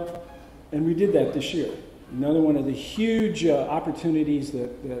 Now, and we did that this year. Another one of the huge opportunities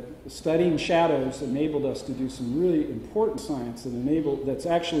that studying shadows enabled us to do some really important science that's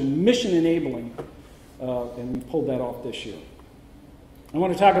actually mission enabling, and we pulled that off this year. I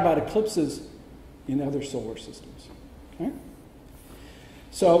want to talk about eclipses in other solar systems. Okay?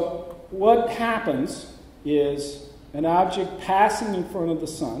 So what happens is an object passing in front of the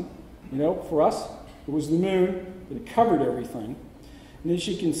sun. You know, for us, it was the moon, but it covered everything. And as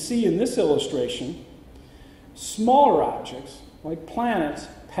you can see in this illustration, smaller objects, like planets,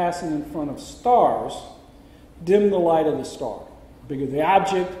 passing in front of stars, dim the light of the star. The bigger the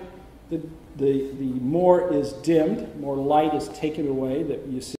object, the more is dimmed, more light is taken away that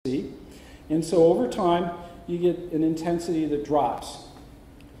you see. And so over time, you get an intensity that drops.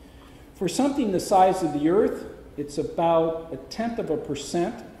 For something the size of the Earth, it's about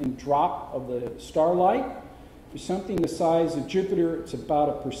 0.1% in drop of the starlight. For something the size of Jupiter, it's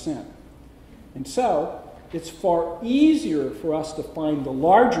about 1%. And so, it's far easier for us to find the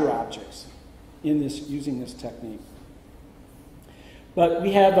larger objects using this technique. But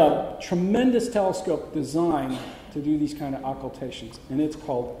we have a tremendous telescope designed to do these kind of occultations, and it's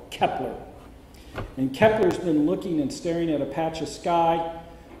called Kepler. And Kepler's been looking and staring at a patch of sky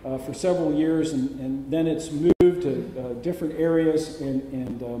for several years, and then it's moved to different areas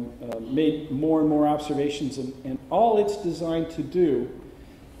and made more and more observations. And all it's designed to do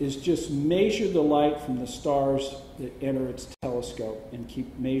is just measure the light from the stars that enter its telescope and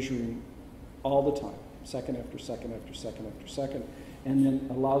keep measuring all the time, second after second after second after second, and then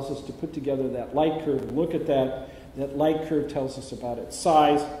allows us to put together that light curve, look at that. That light curve tells us about its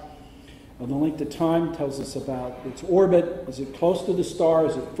size. The length of time tells us about its orbit. Is it close to the star?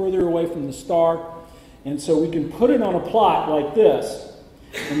 Is it further away from the star? And so we can put it on a plot like this.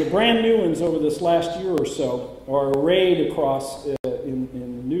 And the brand new ones over this last year or so are arrayed across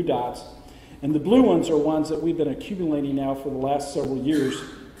in new dots. And the blue ones are ones that we've been accumulating now for the last several years.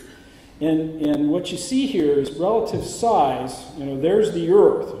 And what you see here is relative size. You know, there's the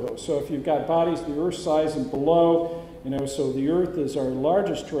Earth. So if you've got bodies the Earth size and below, you know, so the Earth is our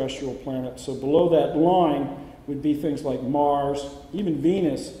largest terrestrial planet. So below that line would be things like Mars. Even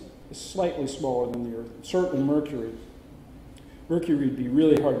Venus is slightly smaller than the Earth. Certainly Mercury. Mercury would be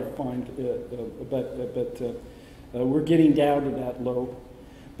really hard to find, but we're getting down to that low.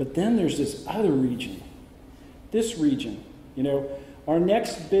 But then there's this other region. This region, you know, our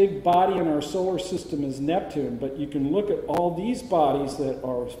next big body in our solar system is Neptune, but you can look at all these bodies that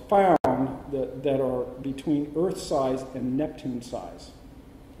are found that are between Earth size and Neptune size.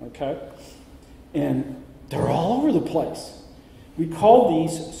 Okay? And they're all over the place. We call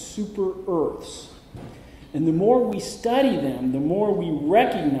these super Earths. And the more we study them, the more we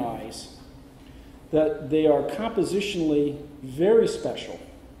recognize that they are compositionally very special.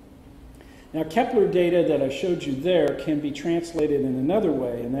 Now, Kepler data that I showed you there can be translated in another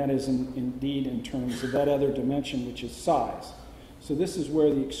way, and that is indeed in terms of that other dimension, which is size. So this is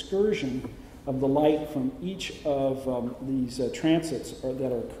where the excursion of the light from each of these transits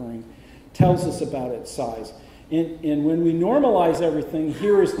that are occurring tells us about its size. And when we normalize everything,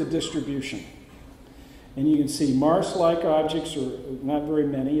 here is the distribution. And you can see Mars-like objects, or not very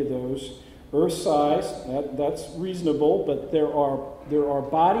many of those. Earth size, that's reasonable, but there are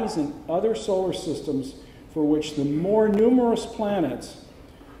bodies in other solar systems for which the more numerous planets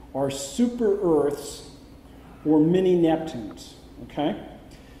are super-Earths or mini-Neptunes, okay?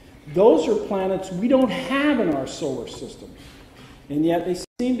 Those are planets we don't have in our solar system, and yet they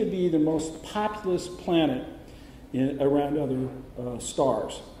seem to be the most populous planet around other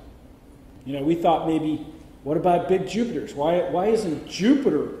stars. You know, we thought maybe, what about big Jupiters? Why isn't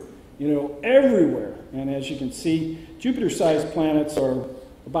Jupiter, you know, everywhere? And as you can see, Jupiter-sized planets are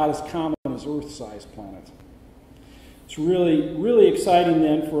about as common as Earth-sized planets. It's really, really exciting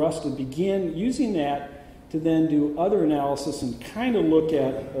then for us to begin using that to then do other analysis and kind of look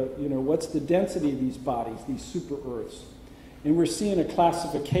at, you know, what's the density of these bodies, these super-Earths. And we're seeing a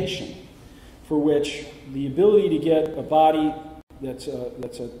classification for which the ability to get a body that's a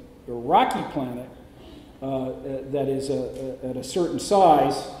rocky planet that is at a certain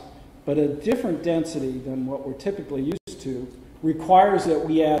size, but a different density than what we're typically used to, requires that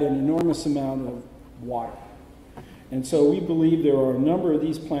we add an enormous amount of water. And so we believe there are a number of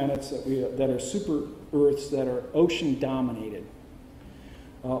these planets that are super-Earths that are ocean-dominated.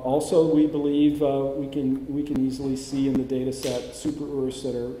 Also, we believe we can easily see in the data set super-Earths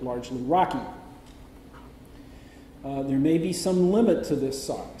that are largely rocky. There may be some limit to this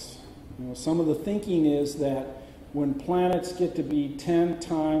size. You know, some of the thinking is that when planets get to be 10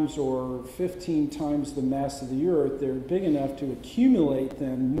 times or 15 times the mass of the Earth, they're big enough to accumulate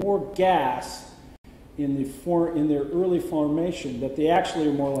then more gas in their early formation, that they actually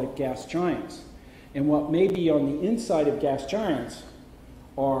are more like gas giants. And what may be on the inside of gas giants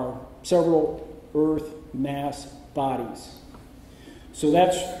are several Earth mass bodies. So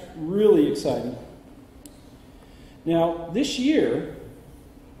that's really exciting. Now, this year,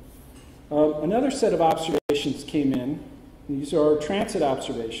 another set of observations came in. These are transit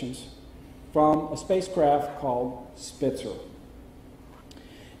observations from a spacecraft called Spitzer.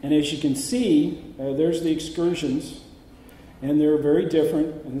 And as you can see, there's the excursions, and they're very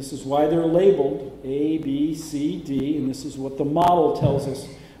different, and this is why they're labeled A, B, C, D, and this is what the model tells us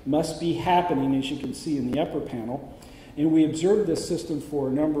must be happening, as you can see in the upper panel. And we observed this system for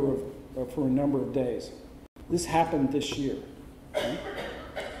a number of days. This happened this year. Okay?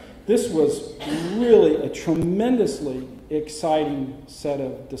 This was really a tremendously exciting set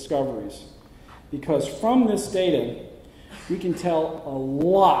of discoveries, because from this data, we can tell a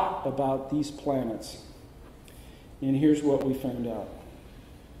lot about these planets. And here's what we found out.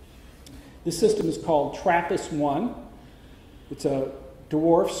 This system is called TRAPPIST-1. It's a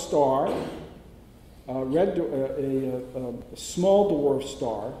dwarf star, a small dwarf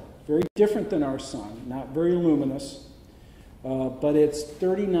star, very different than our sun, not very luminous, but it's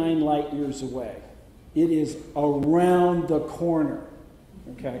 39 light years away. It is around the corner.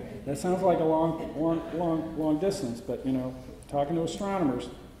 Okay, that sounds like a long distance, but you know, talking to astronomers,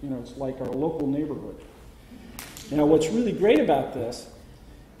 you know, it's like our local neighborhood. Now, what's really great about this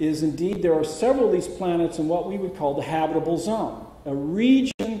is indeed there are several of these planets in what we would call the habitable zone, a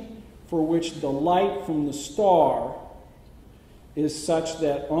region for which the light from the star is such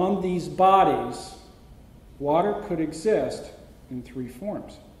that on these bodies, water could exist in three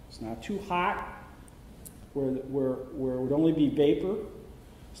forms. It's not too hot, where it would only be vapor.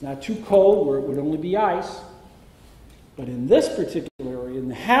 It's not too cold, where it would only be ice. But in this particular area, in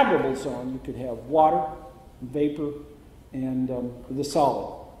the habitable zone, you could have water, vapor, and the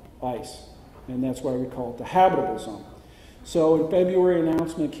solid, ice. And that's why we call it the habitable zone. So in February, an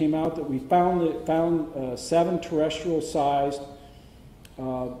announcement came out that we found 7 terrestrial-sized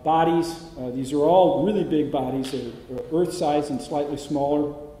bodies. These are all really big bodies. They're Earth-sized and slightly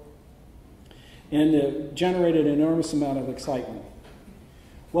smaller. And generated an enormous amount of excitement.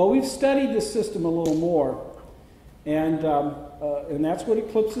 Well, we've studied this system a little more, and that's what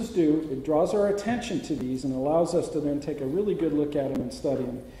eclipses do. It draws our attention to these and allows us to then take a really good look at them and study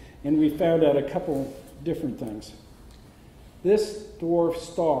them. And we found out a couple different things. This dwarf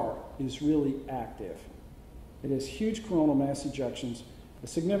star is really active. It has huge coronal mass ejections, a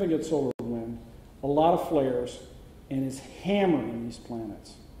significant solar wind, a lot of flares, and is hammering these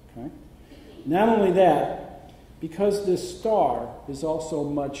planets. Okay? Not only that, because this star is also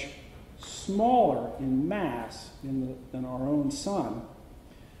much smaller in mass than our own sun,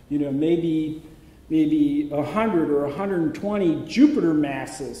 you know, maybe 100 or 120 Jupiter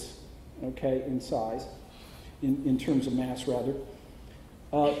masses, okay, in size, in terms of mass rather.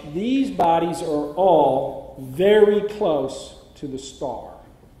 These bodies are all very close to the star,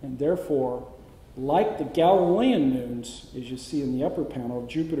 and therefore, like the Galilean moons, as you see in the upper panel,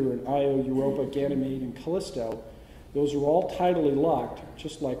 Jupiter and Io, Europa, Ganymede, and Callisto, those are all tidally locked,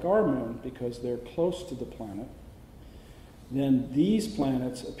 just like our moon, because they're close to the planet. then these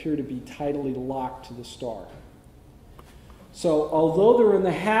planets appear to be tidally locked to the star. So although they're in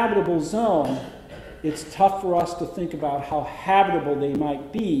the habitable zone, it's tough for us to think about how habitable they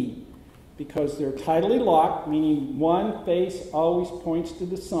might be because they're tidally locked, meaning one face always points to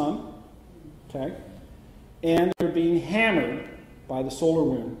the sun, okay? And they're being hammered by the solar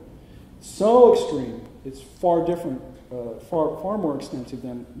wind. So extreme, it's far different, far more extensive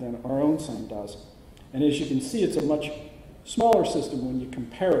than our own sun does. And as you can see, it's a much smaller system when you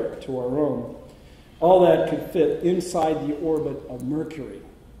compare it to our own. All that could fit inside the orbit of Mercury.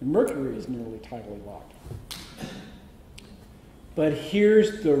 And Mercury is nearly tidally locked. But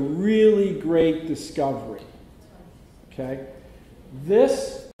here's the really great discovery. Okay?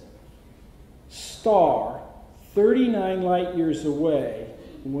 This star, 39 light years away,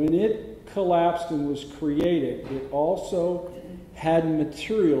 when it collapsed and was created, it also had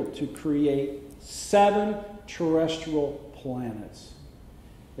material to create 7 terrestrial planets.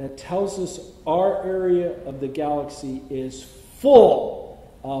 That tells us our area of the galaxy is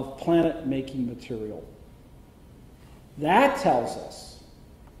full of planet-making material. That tells us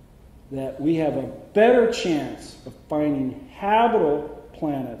that we have a better chance of finding habitable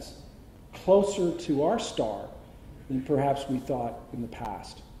planets closer to our star than perhaps we thought in the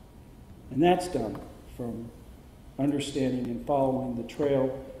past. And that's done from understanding and following the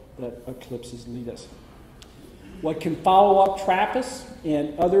trail that eclipses lead us. What can follow up TRAPPIST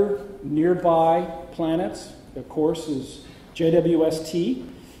and other nearby planets, of course, is JWST.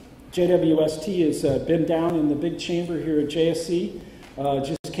 JWST has been down in the big chamber here at JSC,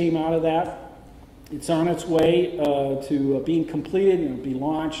 just came out of that. It's on its way to being completed and it'll be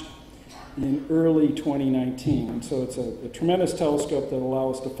launched in early 2019. And so it's a tremendous telescope that will allow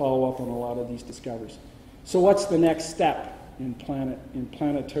us to follow up on a lot of these discoveries. So what's the next step in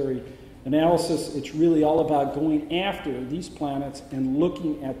planetary analysis? It's really all about going after these planets and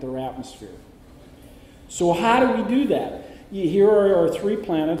looking at their atmosphere. So how do we do that? Here are our 3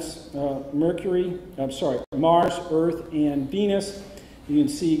 planets, Mars, Earth, and Venus. You can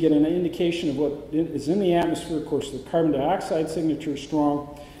see, you get an indication of what is in the atmosphere. Of course, the carbon dioxide signature is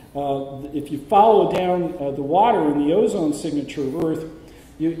strong. If you follow down the water in the ozone signature of Earth,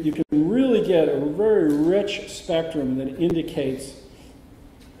 you can really get a very rich spectrum that indicates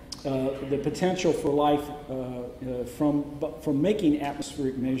the potential for life from making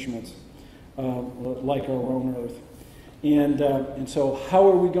atmospheric measurements like our own Earth. And so how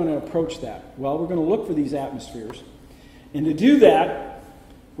are we going to approach that? Well, we're going to look for these atmospheres. And to do that,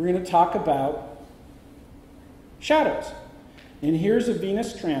 we're going to talk about shadows. And here's a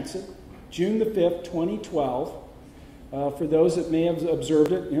Venus transit, June the 5th, 2012. For those that may have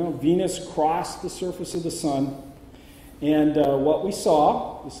observed it, Venus crossed the surface of the sun. And what we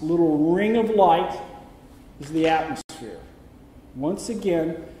saw, this little ring of light, is the atmosphere. Once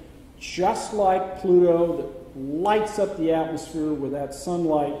again, just like Pluto, that lights up the atmosphere with that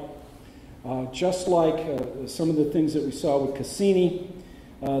sunlight, just like some of the things that we saw with Cassini.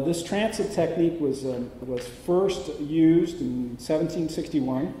 This transit technique was first used in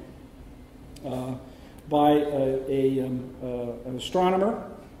 1761 by an astronomer.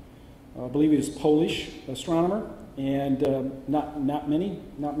 I believe he was a Polish astronomer, and not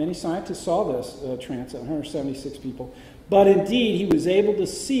many scientists saw this transit. 176 people, but indeed he was able to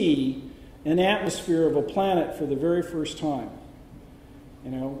see an atmosphere of a planet for the very first time.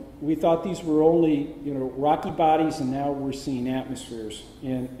 We thought these were only rocky bodies, and now we're seeing atmospheres,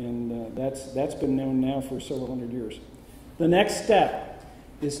 and that's been known now for several hundred years. The next step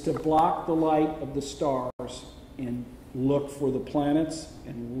is to block the light of the stars and look for the planets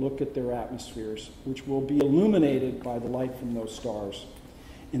and look at their atmospheres, which will be illuminated by the light from those stars.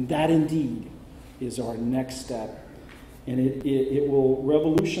 And that indeed is our next step, and it will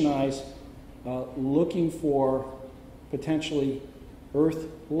revolutionize looking for potentially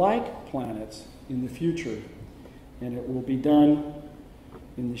Earth-like planets in the future, and it will be done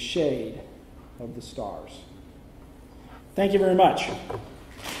in the shade of the stars. Thank you very much.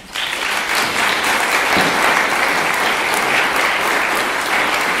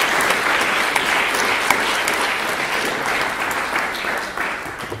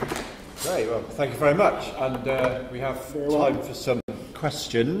 Great, well, thank you very much. And we have time for some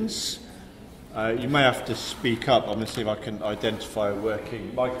questions. You may have to speak up. I'm going to see if I can identify a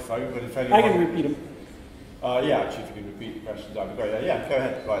working microphone. But if anyone... I can repeat them. Yeah, actually, if you can repeat the questions, that would be great. Yeah, go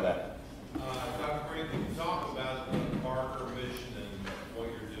ahead, right there. Dr. Frank, can you talk about the Parker mission and what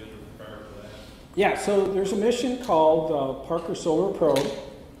you're doing to prepare for that? Yeah, so there's a mission called Parker Solar Probe.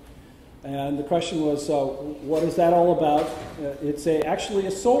 And the question was, what is that all about? It's actually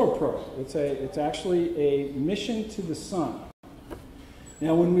a solar probe. It's actually a mission to the sun.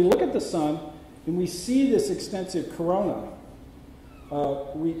 Now, when we look at the sun and we see this extensive corona,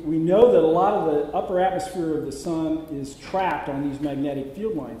 we know that a lot of the upper atmosphere of the sun is trapped on these magnetic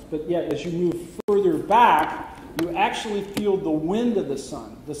field lines. But yet, as you move further back, you actually feel the wind of the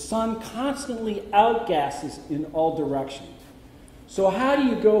sun. The sun constantly outgasses in all directions. So how do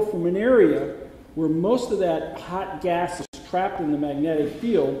you go from an area where most of that hot gas is trapped in the magnetic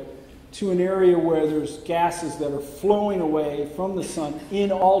field to an area where there's gases that are flowing away from the sun in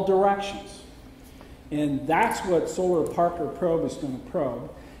all directions? And that's what Solar Parker probe is going to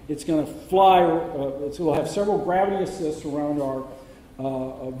probe. It's going to fly, we'll have several gravity assists around our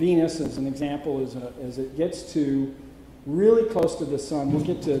Venus, as an example, as it gets to really close to the sun. We'll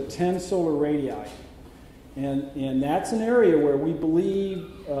get to 10 solar radii. And that's an area where we believe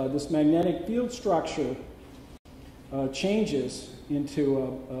this magnetic field structure changes into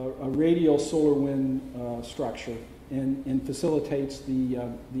a radial solar wind structure and facilitates the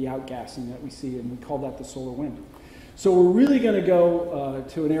outgassing that we see, and we call that the solar wind. So we're really going to go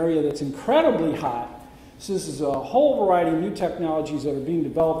to an area that's incredibly hot. So this is a whole variety of new technologies that are being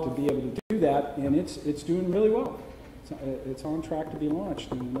developed to be able to do that, and it's doing really well. It's on track to be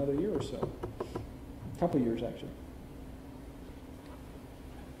launched in another year or so. A couple of years, actually.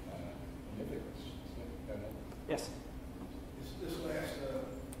 Yes? This last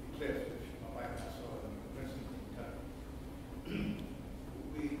eclipse, which my wife and I saw in Princeton, Kentucky,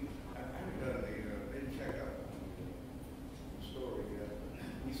 I haven't didn't check out the story yet.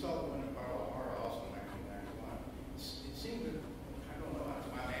 We saw the one in Guadalajara also in 1991. It seemed to, I don't know,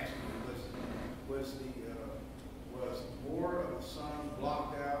 I'm asking you, was more of the sun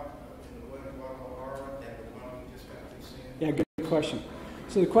blocked out in the one in Guadalajara than the one we just got to see? Yeah, good question.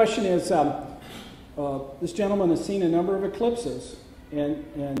 So the question is, this gentleman has seen a number of eclipses, and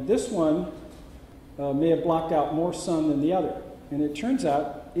this one may have blocked out more sun than the other. And it turns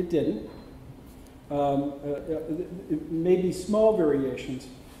out it didn't. It may be small variations,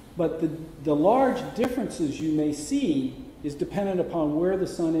 but the large differences you may see is dependent upon where the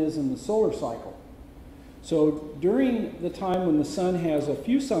sun is in the solar cycle. So during the time when the sun has a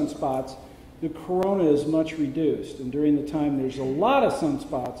few sunspots, the corona is much reduced. And during the time there's a lot of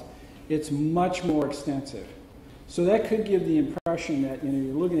sunspots, it's much more extensive. So that could give the impression that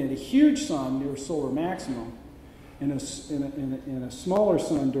you're looking at a huge sun near solar maximum and a smaller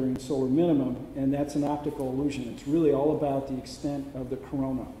sun during solar minimum, and that's an optical illusion. It's really all about the extent of the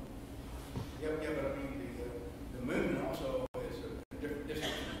corona. Yeah, but I mean, the moon also is a different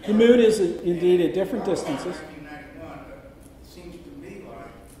distance. The moon is indeed at different distances. 1991, it seems to me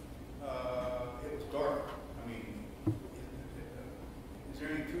like it was dark. I mean, is there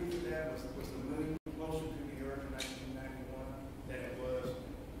any truth to that? Was the moon closer to the Earth in 1991 than it was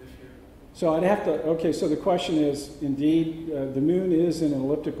this year? So I'd have to, okay, so the question is, indeed, the moon is in an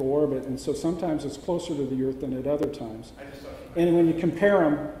elliptical orbit, and so sometimes it's closer to the Earth than at other times. And when you compare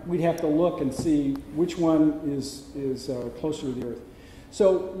them, we'd have to look and see which one is closer to the Earth.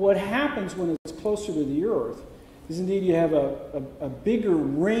 So what happens when it's closer to the Earth is indeed you have a bigger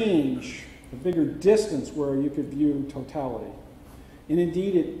range, a bigger distance where you could view totality. And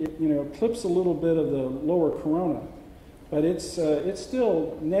indeed it clips a little bit of the lower corona, but it's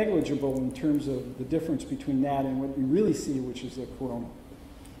still negligible in terms of the difference between that and what you really see, which is the corona.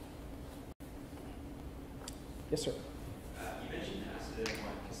 Yes, sir. You mentioned accident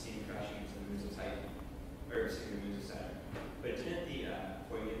on Cassini crashing into the moons of Titan, or excuse me, the moons of Saturn. But didn't the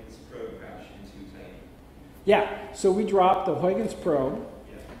Huygens probe crash into Titan? Yeah, so we dropped the Huygens probe,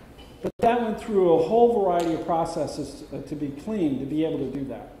 Yeah. but that went through a whole variety of processes to be cleaned to be able to do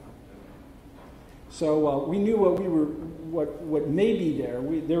that. So we knew what may be there.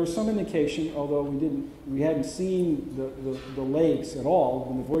 There was some indication, although we hadn't seen the lakes at all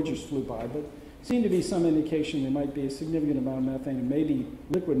when the Voyagers flew by, but seemed to be some indication there might be a significant amount of methane and maybe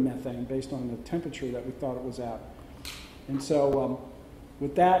liquid methane based on the temperature that we thought it was at. And so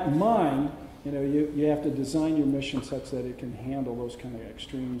with that in mind, you have to design your mission such that it can handle those kind of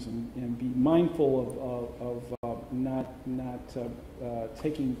extremes and be mindful of not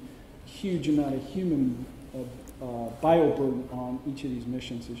taking huge amount of human bioburden on each of these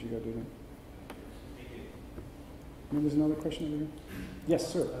missions as you go do them. Thank you. And there's another question over here?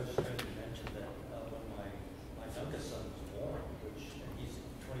 Yes, sir. I was just going to mention that when my youngest son was born, which he's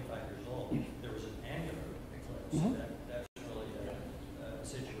 25 years old, there was an annular eclipse. Mm-hmm. That's really a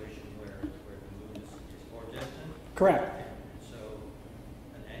situation where the moon is more distant. Correct. So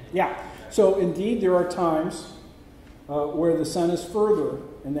an annular. Yeah. So indeed, there are times where the sun is further,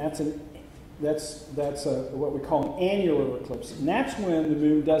 and that's an That's what we call an annular eclipse. And that's when the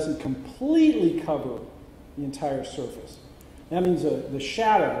moon doesn't completely cover the entire surface. That means the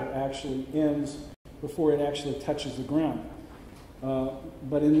shadow actually ends before it actually touches the ground.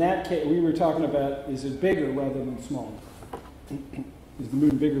 But in that case, we were talking about, is it bigger rather than smaller? Is the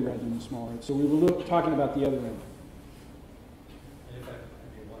moon bigger rather than smaller? So we were talking about the other end. And if I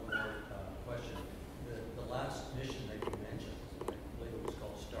may, one more question. The last mission that you mentioned, I believe it was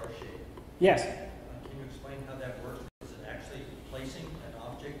called Starshade. Yes. Can you explain how that works? Is it actually placing an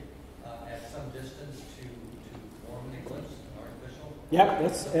object at some distance to form an eclipse, an artificial? Yep,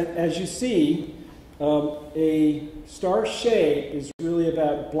 that's, as you see, a star shade is really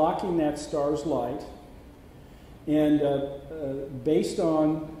about blocking that star's light. And based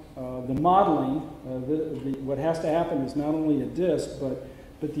on the modeling, what has to happen is not only a disk,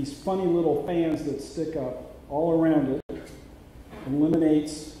 but these funny little fans that stick up all around it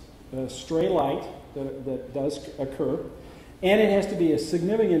eliminates stray light that does occur. And it has to be a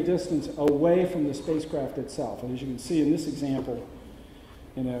significant distance away from the spacecraft itself. And as you can see in this example,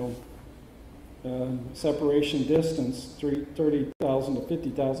 you know, separation distance, 30,000 to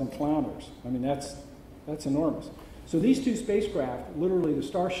 50,000 kilometers. I mean, that's enormous. So these two spacecraft, literally the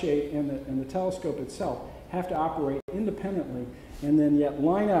Starshade and the telescope itself, have to operate independently and then yet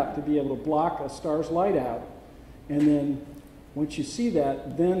line up to be able to block a star's light out. And then once you see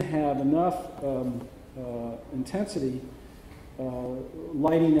that, then have enough intensity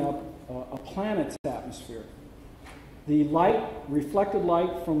lighting up a planet's atmosphere. The light, reflected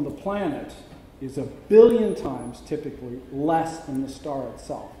light from the planet, is 1 billion times typically less than the star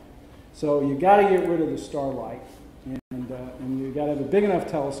itself. So you got to get rid of the starlight, and you got to have a big enough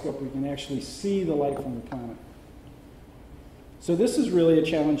telescope where you can actually see the light from the planet. So this is really a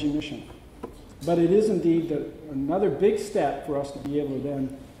challenging mission, but it is indeed another big step for us to be able to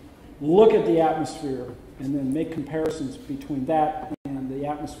then look at the atmosphere and then make comparisons between that and the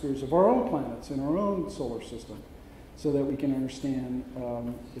atmospheres of our own planets in our own solar system, so that we can understand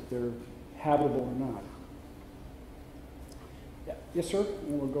if they're habitable or not. Yeah. Yes, sir?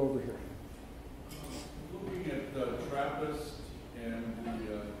 And we'll go over here. Looking at TRAPPIST and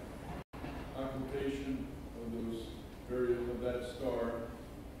the occultation of that star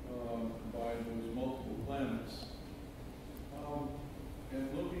by those multiple planets, and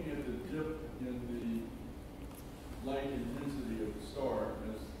looking at the dip in the light intensity of the star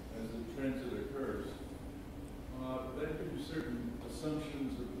as the transit occurs, that gives you certain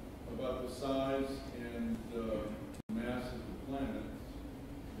assumptions about the size and mass of the planet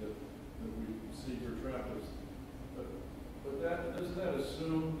that we see for TRAPPIST. But doesn't that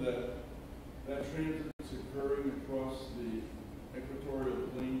assume that transit is occurring across the equatorial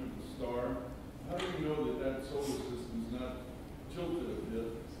plane of the star? How do you know that solar system is not tilted a bit,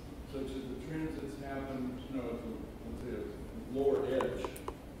 such that the transits happen, at the lower edge,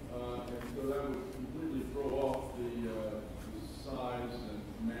 and so that would completely throw off the size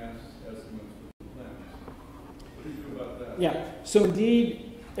and mass estimates for the planets? What do you do about that? Yeah, so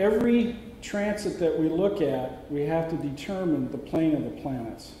indeed, every transit that we look at, we have to determine the plane of the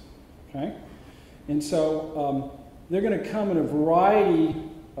planets, okay? And so they're going to come in a variety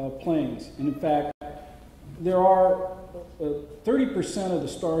of planes. And in fact, there are 30% of the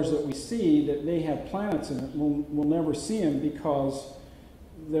stars that we see that may have planets in it. We'll never see them because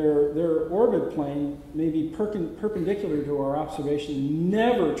their orbit plane may be perpendicular to our observation,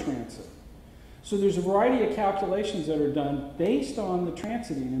 never transit. So there's a variety of calculations that are done based on the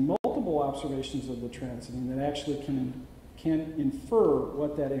transiting and multiple observations of the transiting that actually can infer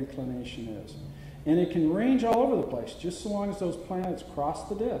what that inclination is. And it can range all over the place, just so long as those planets cross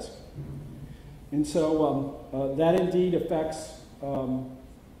the disk. And so that indeed affects the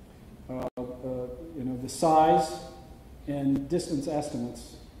size and distance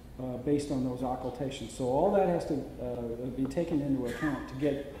estimates based on those occultations. So all that has to be taken into account to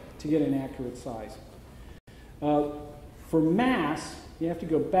get an accurate size. For mass, you have to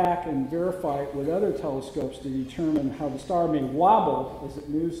go back and verify it with other telescopes to determine how the star may wobble as it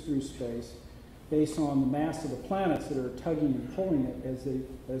moves through space based on the mass of the planets that are tugging and pulling it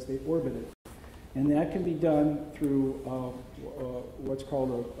as they orbit it. And that can be done through what's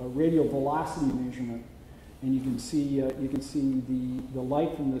called a radial velocity measurement. And you can see the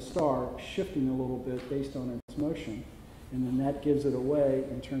light from the star shifting a little bit based on its motion. And then that gives it away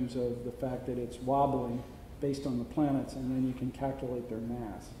in terms of the fact that it's wobbling based on the planets, and then you can calculate their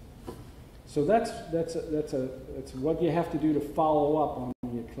mass. So that's what you have to do to follow up on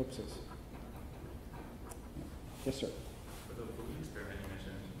the eclipses. Yes, sir. For the balloon experiment you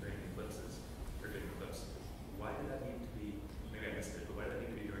mentioned, during eclipse, why did that need to be, maybe I missed it, but why did that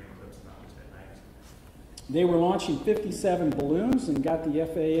need to be during eclipse, not just at They were launching 57 balloons and got the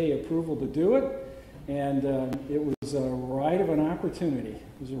FAA approval to do it. And it was a ride of an opportunity.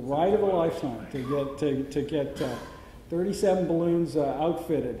 It was a ride of a lifetime to get 37 balloons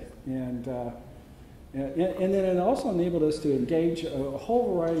outfitted. And then it also enabled us to engage a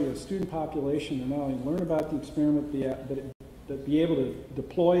whole variety of student population to not only learn about the experiment, but be able to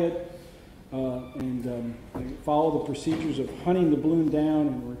deploy it and follow the procedures of hunting the balloon down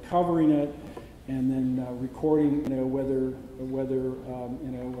and recovering it, and then recording, whether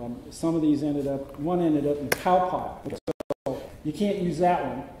some of these one ended up in the cow pot, so you can't use that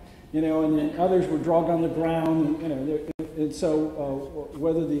one, and then others were dragged on the ground, and so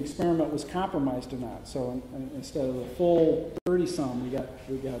whether the experiment was compromised or not. So instead of the full 30-some, we got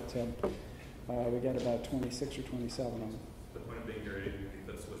about 26 or 27 of them. The point of being your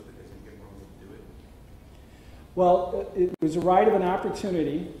eclipse was because you get more people to do it? Well, it was a rite of an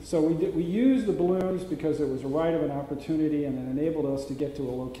opportunity. So we used the balloons because it was a rite of an opportunity, and it enabled us to get to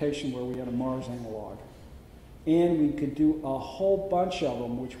a location where we had a Mars analog. And we could do a whole bunch of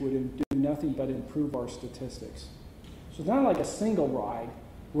them, which would do nothing but improve our statistics. So it's not like a single ride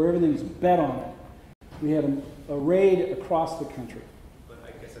where everything's bet on it. We had a raid across the country. But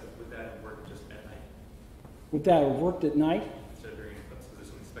I guess would that have worked just at night? Would that have worked at night? Instead of during eclipse, was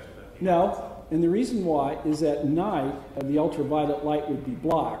there something special about the No. eclipse? And the reason why is at night, the ultraviolet light would be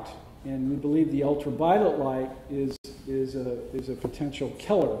blocked. And we believe the ultraviolet light is a potential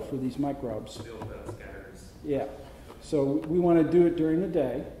killer for these microbes. The ultraviolet scatters. Yeah. So we want to do it during the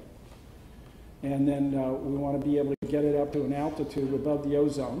day. And then we want to be able to get it up to an altitude above the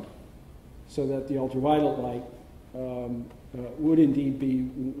ozone so that the ultraviolet light would indeed be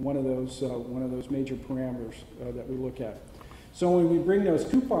one of those major parameters that we look at. So when we bring those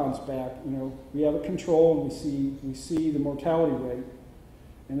coupons back, we have a control and we see the mortality rate,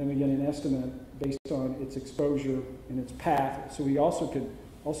 and then we get an estimate based on its exposure and its path. So we also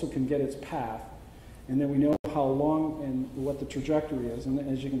can get its path, and then we know how long and what the trajectory is. And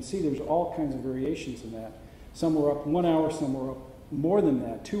as you can see, there's all kinds of variations in that. Some were up 1 hour, some were up more than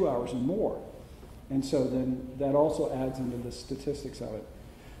that, 2 hours and more. And so then that also adds into the statistics of it.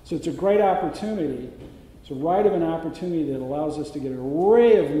 So it's a great opportunity. It's a rite of an opportunity that allows us to get an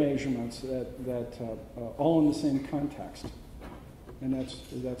array of measurements that all in the same context. And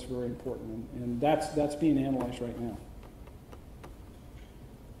that's very important. And that's being analyzed right now.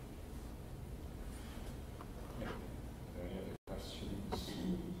 Any other questions?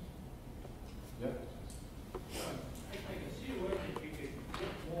 Yeah. I can see where you could get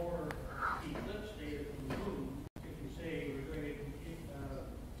more eclipse data from the moon if you say we're going to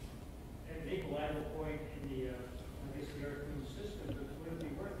at an equilateral point in the Earth-Moon system, but would it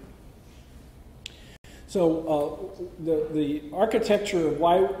be worth it? So the architecture of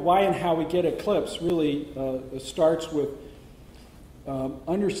why and how we get eclipse really starts with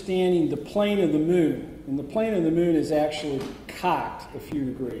understanding the plane of the moon. And the plane of the moon is actually cocked a few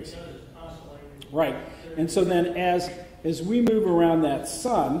degrees. Right. And so then as we move around that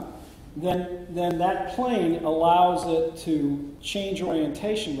sun, then that plane allows it to change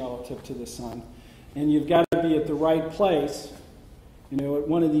orientation relative to the sun. And you've got to be at the right place, at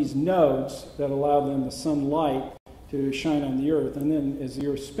one of these nodes that allow then the sunlight to shine on the Earth. And then as the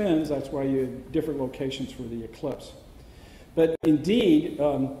Earth spins, that's why you have different locations for the eclipse. But indeed,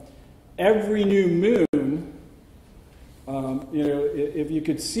 every new moon, if you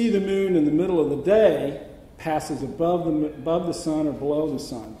could see the moon in the middle of the day, passes above the sun or below the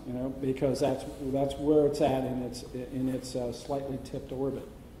sun, because that's where it's at in its slightly tipped orbit.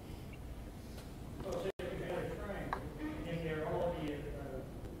 Well, say if you had a triangle, and they're all the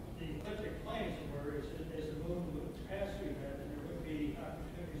ecliptic planes, where as the moon would pass through that, then there would be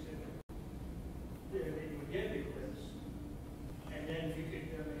opportunities that you would get the eclipse, and then you could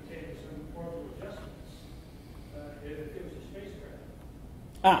maintain some orbital adjustments if it was a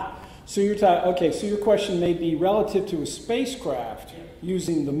spacecraft. So you're talking, okay, so your question may be relative to a spacecraft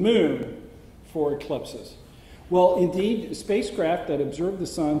using the moon for eclipses. Well, indeed, a spacecraft that observe the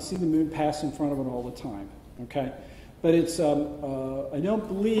sun see the moon pass in front of it all the time, okay? But it's, I don't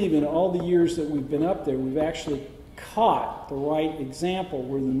believe in all the years that we've been up there, we've actually caught the right example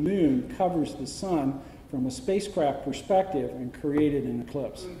where the moon covers the sun from a spacecraft perspective and created an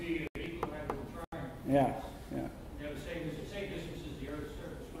eclipse. It would be an equilateral triangle. Yeah. The same distance as the Earth's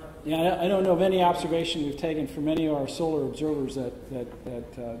surface, right? Yeah, I don't know of any observation we've taken from any of our solar observers that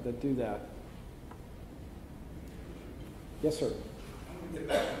do that. Yes, sir. I'm going to get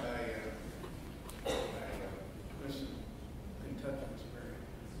back to my recent Kentucky experience.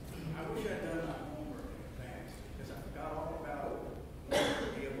 I wish I'd done my homework in advance, because I forgot all about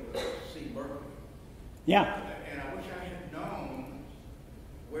being able to see Mercury. Yeah. And I wish I had known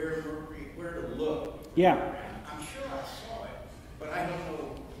where Mercury, where to look. Yeah. I'm sure I saw it, but I don't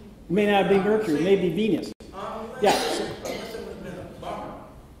know. It may not be Mercury, it may be Venus. Unless, Yeah. unless it would have been a bummer.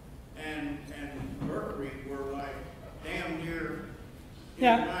 And Mercury were like damn near in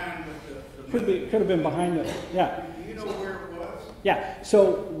Yeah. line with the Could have been behind it. Yeah. Do you know where it was? Yeah.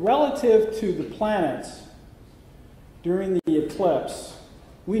 So relative to the planets, during the eclipse,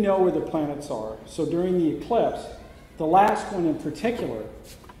 we know where the planets are. So during the eclipse, the last one in particular,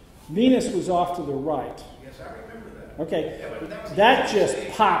 Venus was off to the right. Yes, I remember that. Okay. Yeah, but that was That just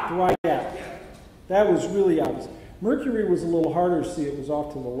popped right out. Yeah. That was really obvious. Mercury was a little harder to see. It was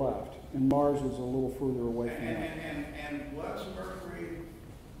off to the left. And Mars was a little further away from that. And was Mercury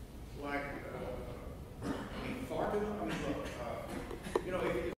like far to I mean, you know,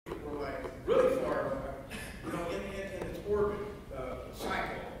 if it were like really far, you know, in its orbit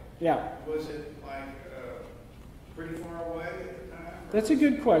cycle, Yeah. was it like pretty far away at the time? That's a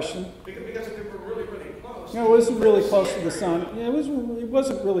good question. Because if it were really, really close. No, it wasn't really close to the sun. Yeah, it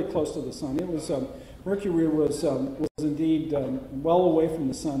wasn't really close to the sun. It was Mercury was indeed well away from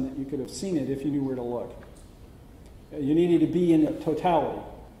the sun that you could have seen it if you knew where to look. You needed to be in totality.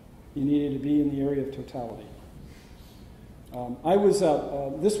 You needed to be in the area of totality. I was.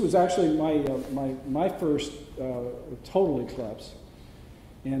 This was actually my first total eclipse,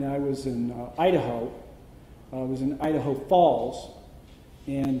 and I was in Idaho. I was in Idaho Falls.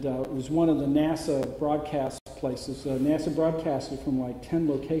 And it was one of the NASA broadcast places. NASA broadcasted from like 10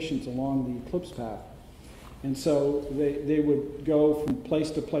 locations along the eclipse path. And so they would go from place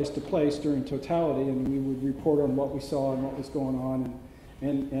to place to place during totality, and we would report on what we saw and what was going on.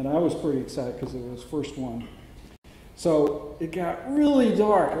 And I was pretty excited because it was first one. So it got really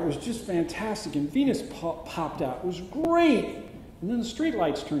dark. It was just fantastic. And Venus popped out. It was great. And then the street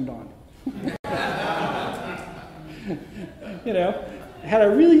lights turned on. You know. Had I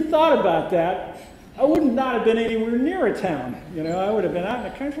really thought about that, I would not have been anywhere near a town. You know, I would have been out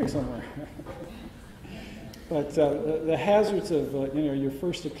in the country somewhere. But the hazards of your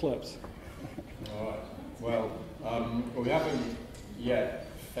first eclipse. All right. Well, we haven't yet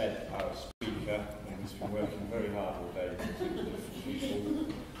fed our speaker, and he's been working very hard all day.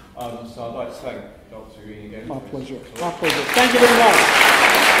 So I'd like to thank Dr. Green again. My pleasure. My pleasure. Thank you very much.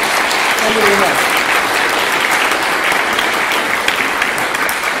 Thank you very much.